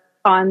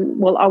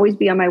will always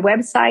be on my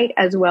website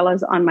as well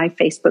as on my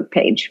Facebook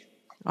page.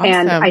 Awesome.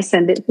 And I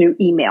send it through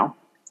email.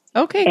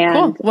 Okay, and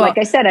cool. Well, like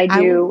I said, I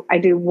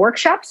do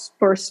workshops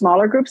for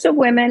smaller groups of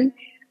women.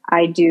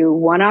 I do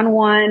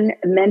one-on-one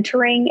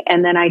mentoring,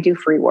 and then I do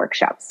free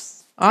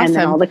workshops. Awesome. And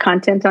then all the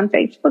content on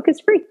Facebook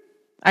is free.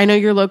 I know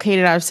you're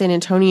located out of San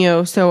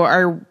Antonio,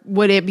 so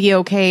would it be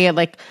okay at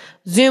like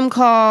Zoom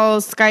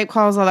calls, Skype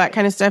calls, all that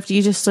kind of stuff? Do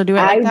you just still do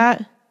it like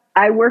that?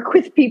 I work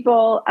with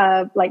people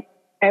like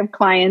I have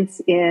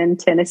clients in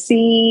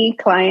Tennessee,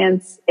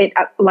 clients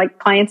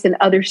in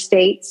other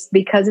states.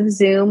 Because of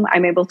Zoom,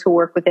 I'm able to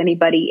work with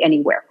anybody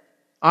anywhere.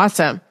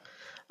 Awesome.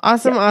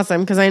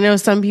 Because I know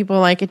some people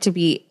like it to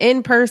be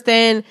in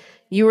person.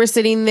 You were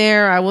sitting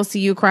there, I will see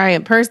you cry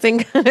in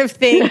person kind of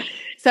thing.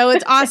 So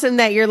it's awesome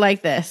that you're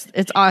like this.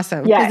 It's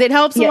awesome because it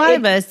helps a lot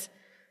of us.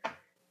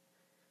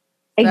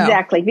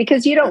 Exactly.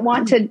 Because you don't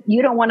want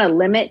to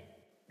limit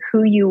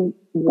who you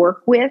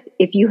work with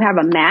if you have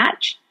a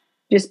match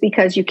just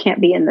because you can't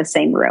be in the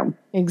same room.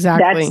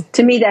 Exactly.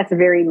 To me, that's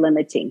very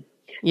limiting.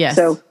 Yes.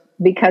 So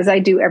because I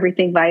do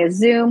everything via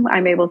Zoom,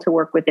 I'm able to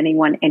work with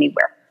anyone,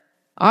 anywhere.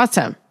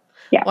 Awesome.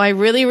 Yeah. Well, I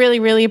really, really,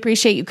 really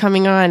appreciate you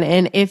coming on.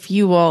 And if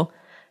you will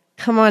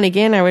come on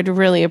again, I would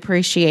really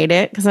appreciate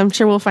it because I'm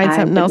sure we'll find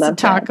something else to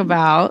talk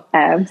about.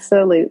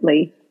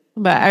 Absolutely.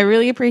 But I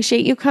really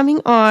appreciate you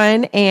coming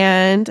on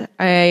and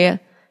I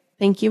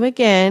thank you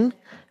again.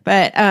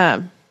 But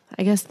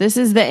I guess this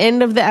is the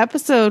end of the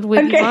episode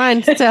with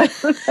Yvonne. So.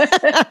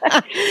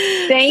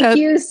 Thank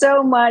you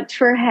so much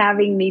for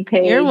having me,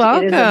 Paige. You're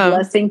welcome. It is a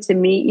blessing to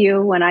meet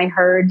you. When I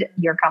heard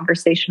your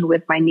conversation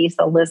with my niece,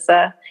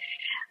 Alyssa,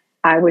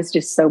 I was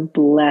just so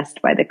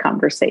blessed by the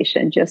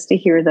conversation, just to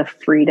hear the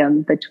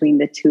freedom between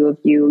the two of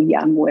you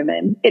young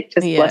women. It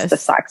just blessed the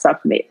socks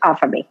off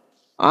of me.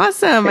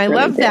 Awesome. I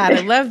love that.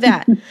 I love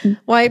that.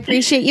 Well, I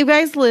appreciate you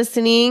guys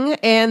listening.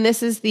 And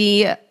this is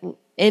the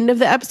end of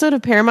the episode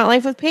of Paramount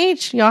Life with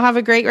Paige. Y'all have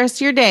a great rest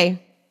of your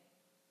day.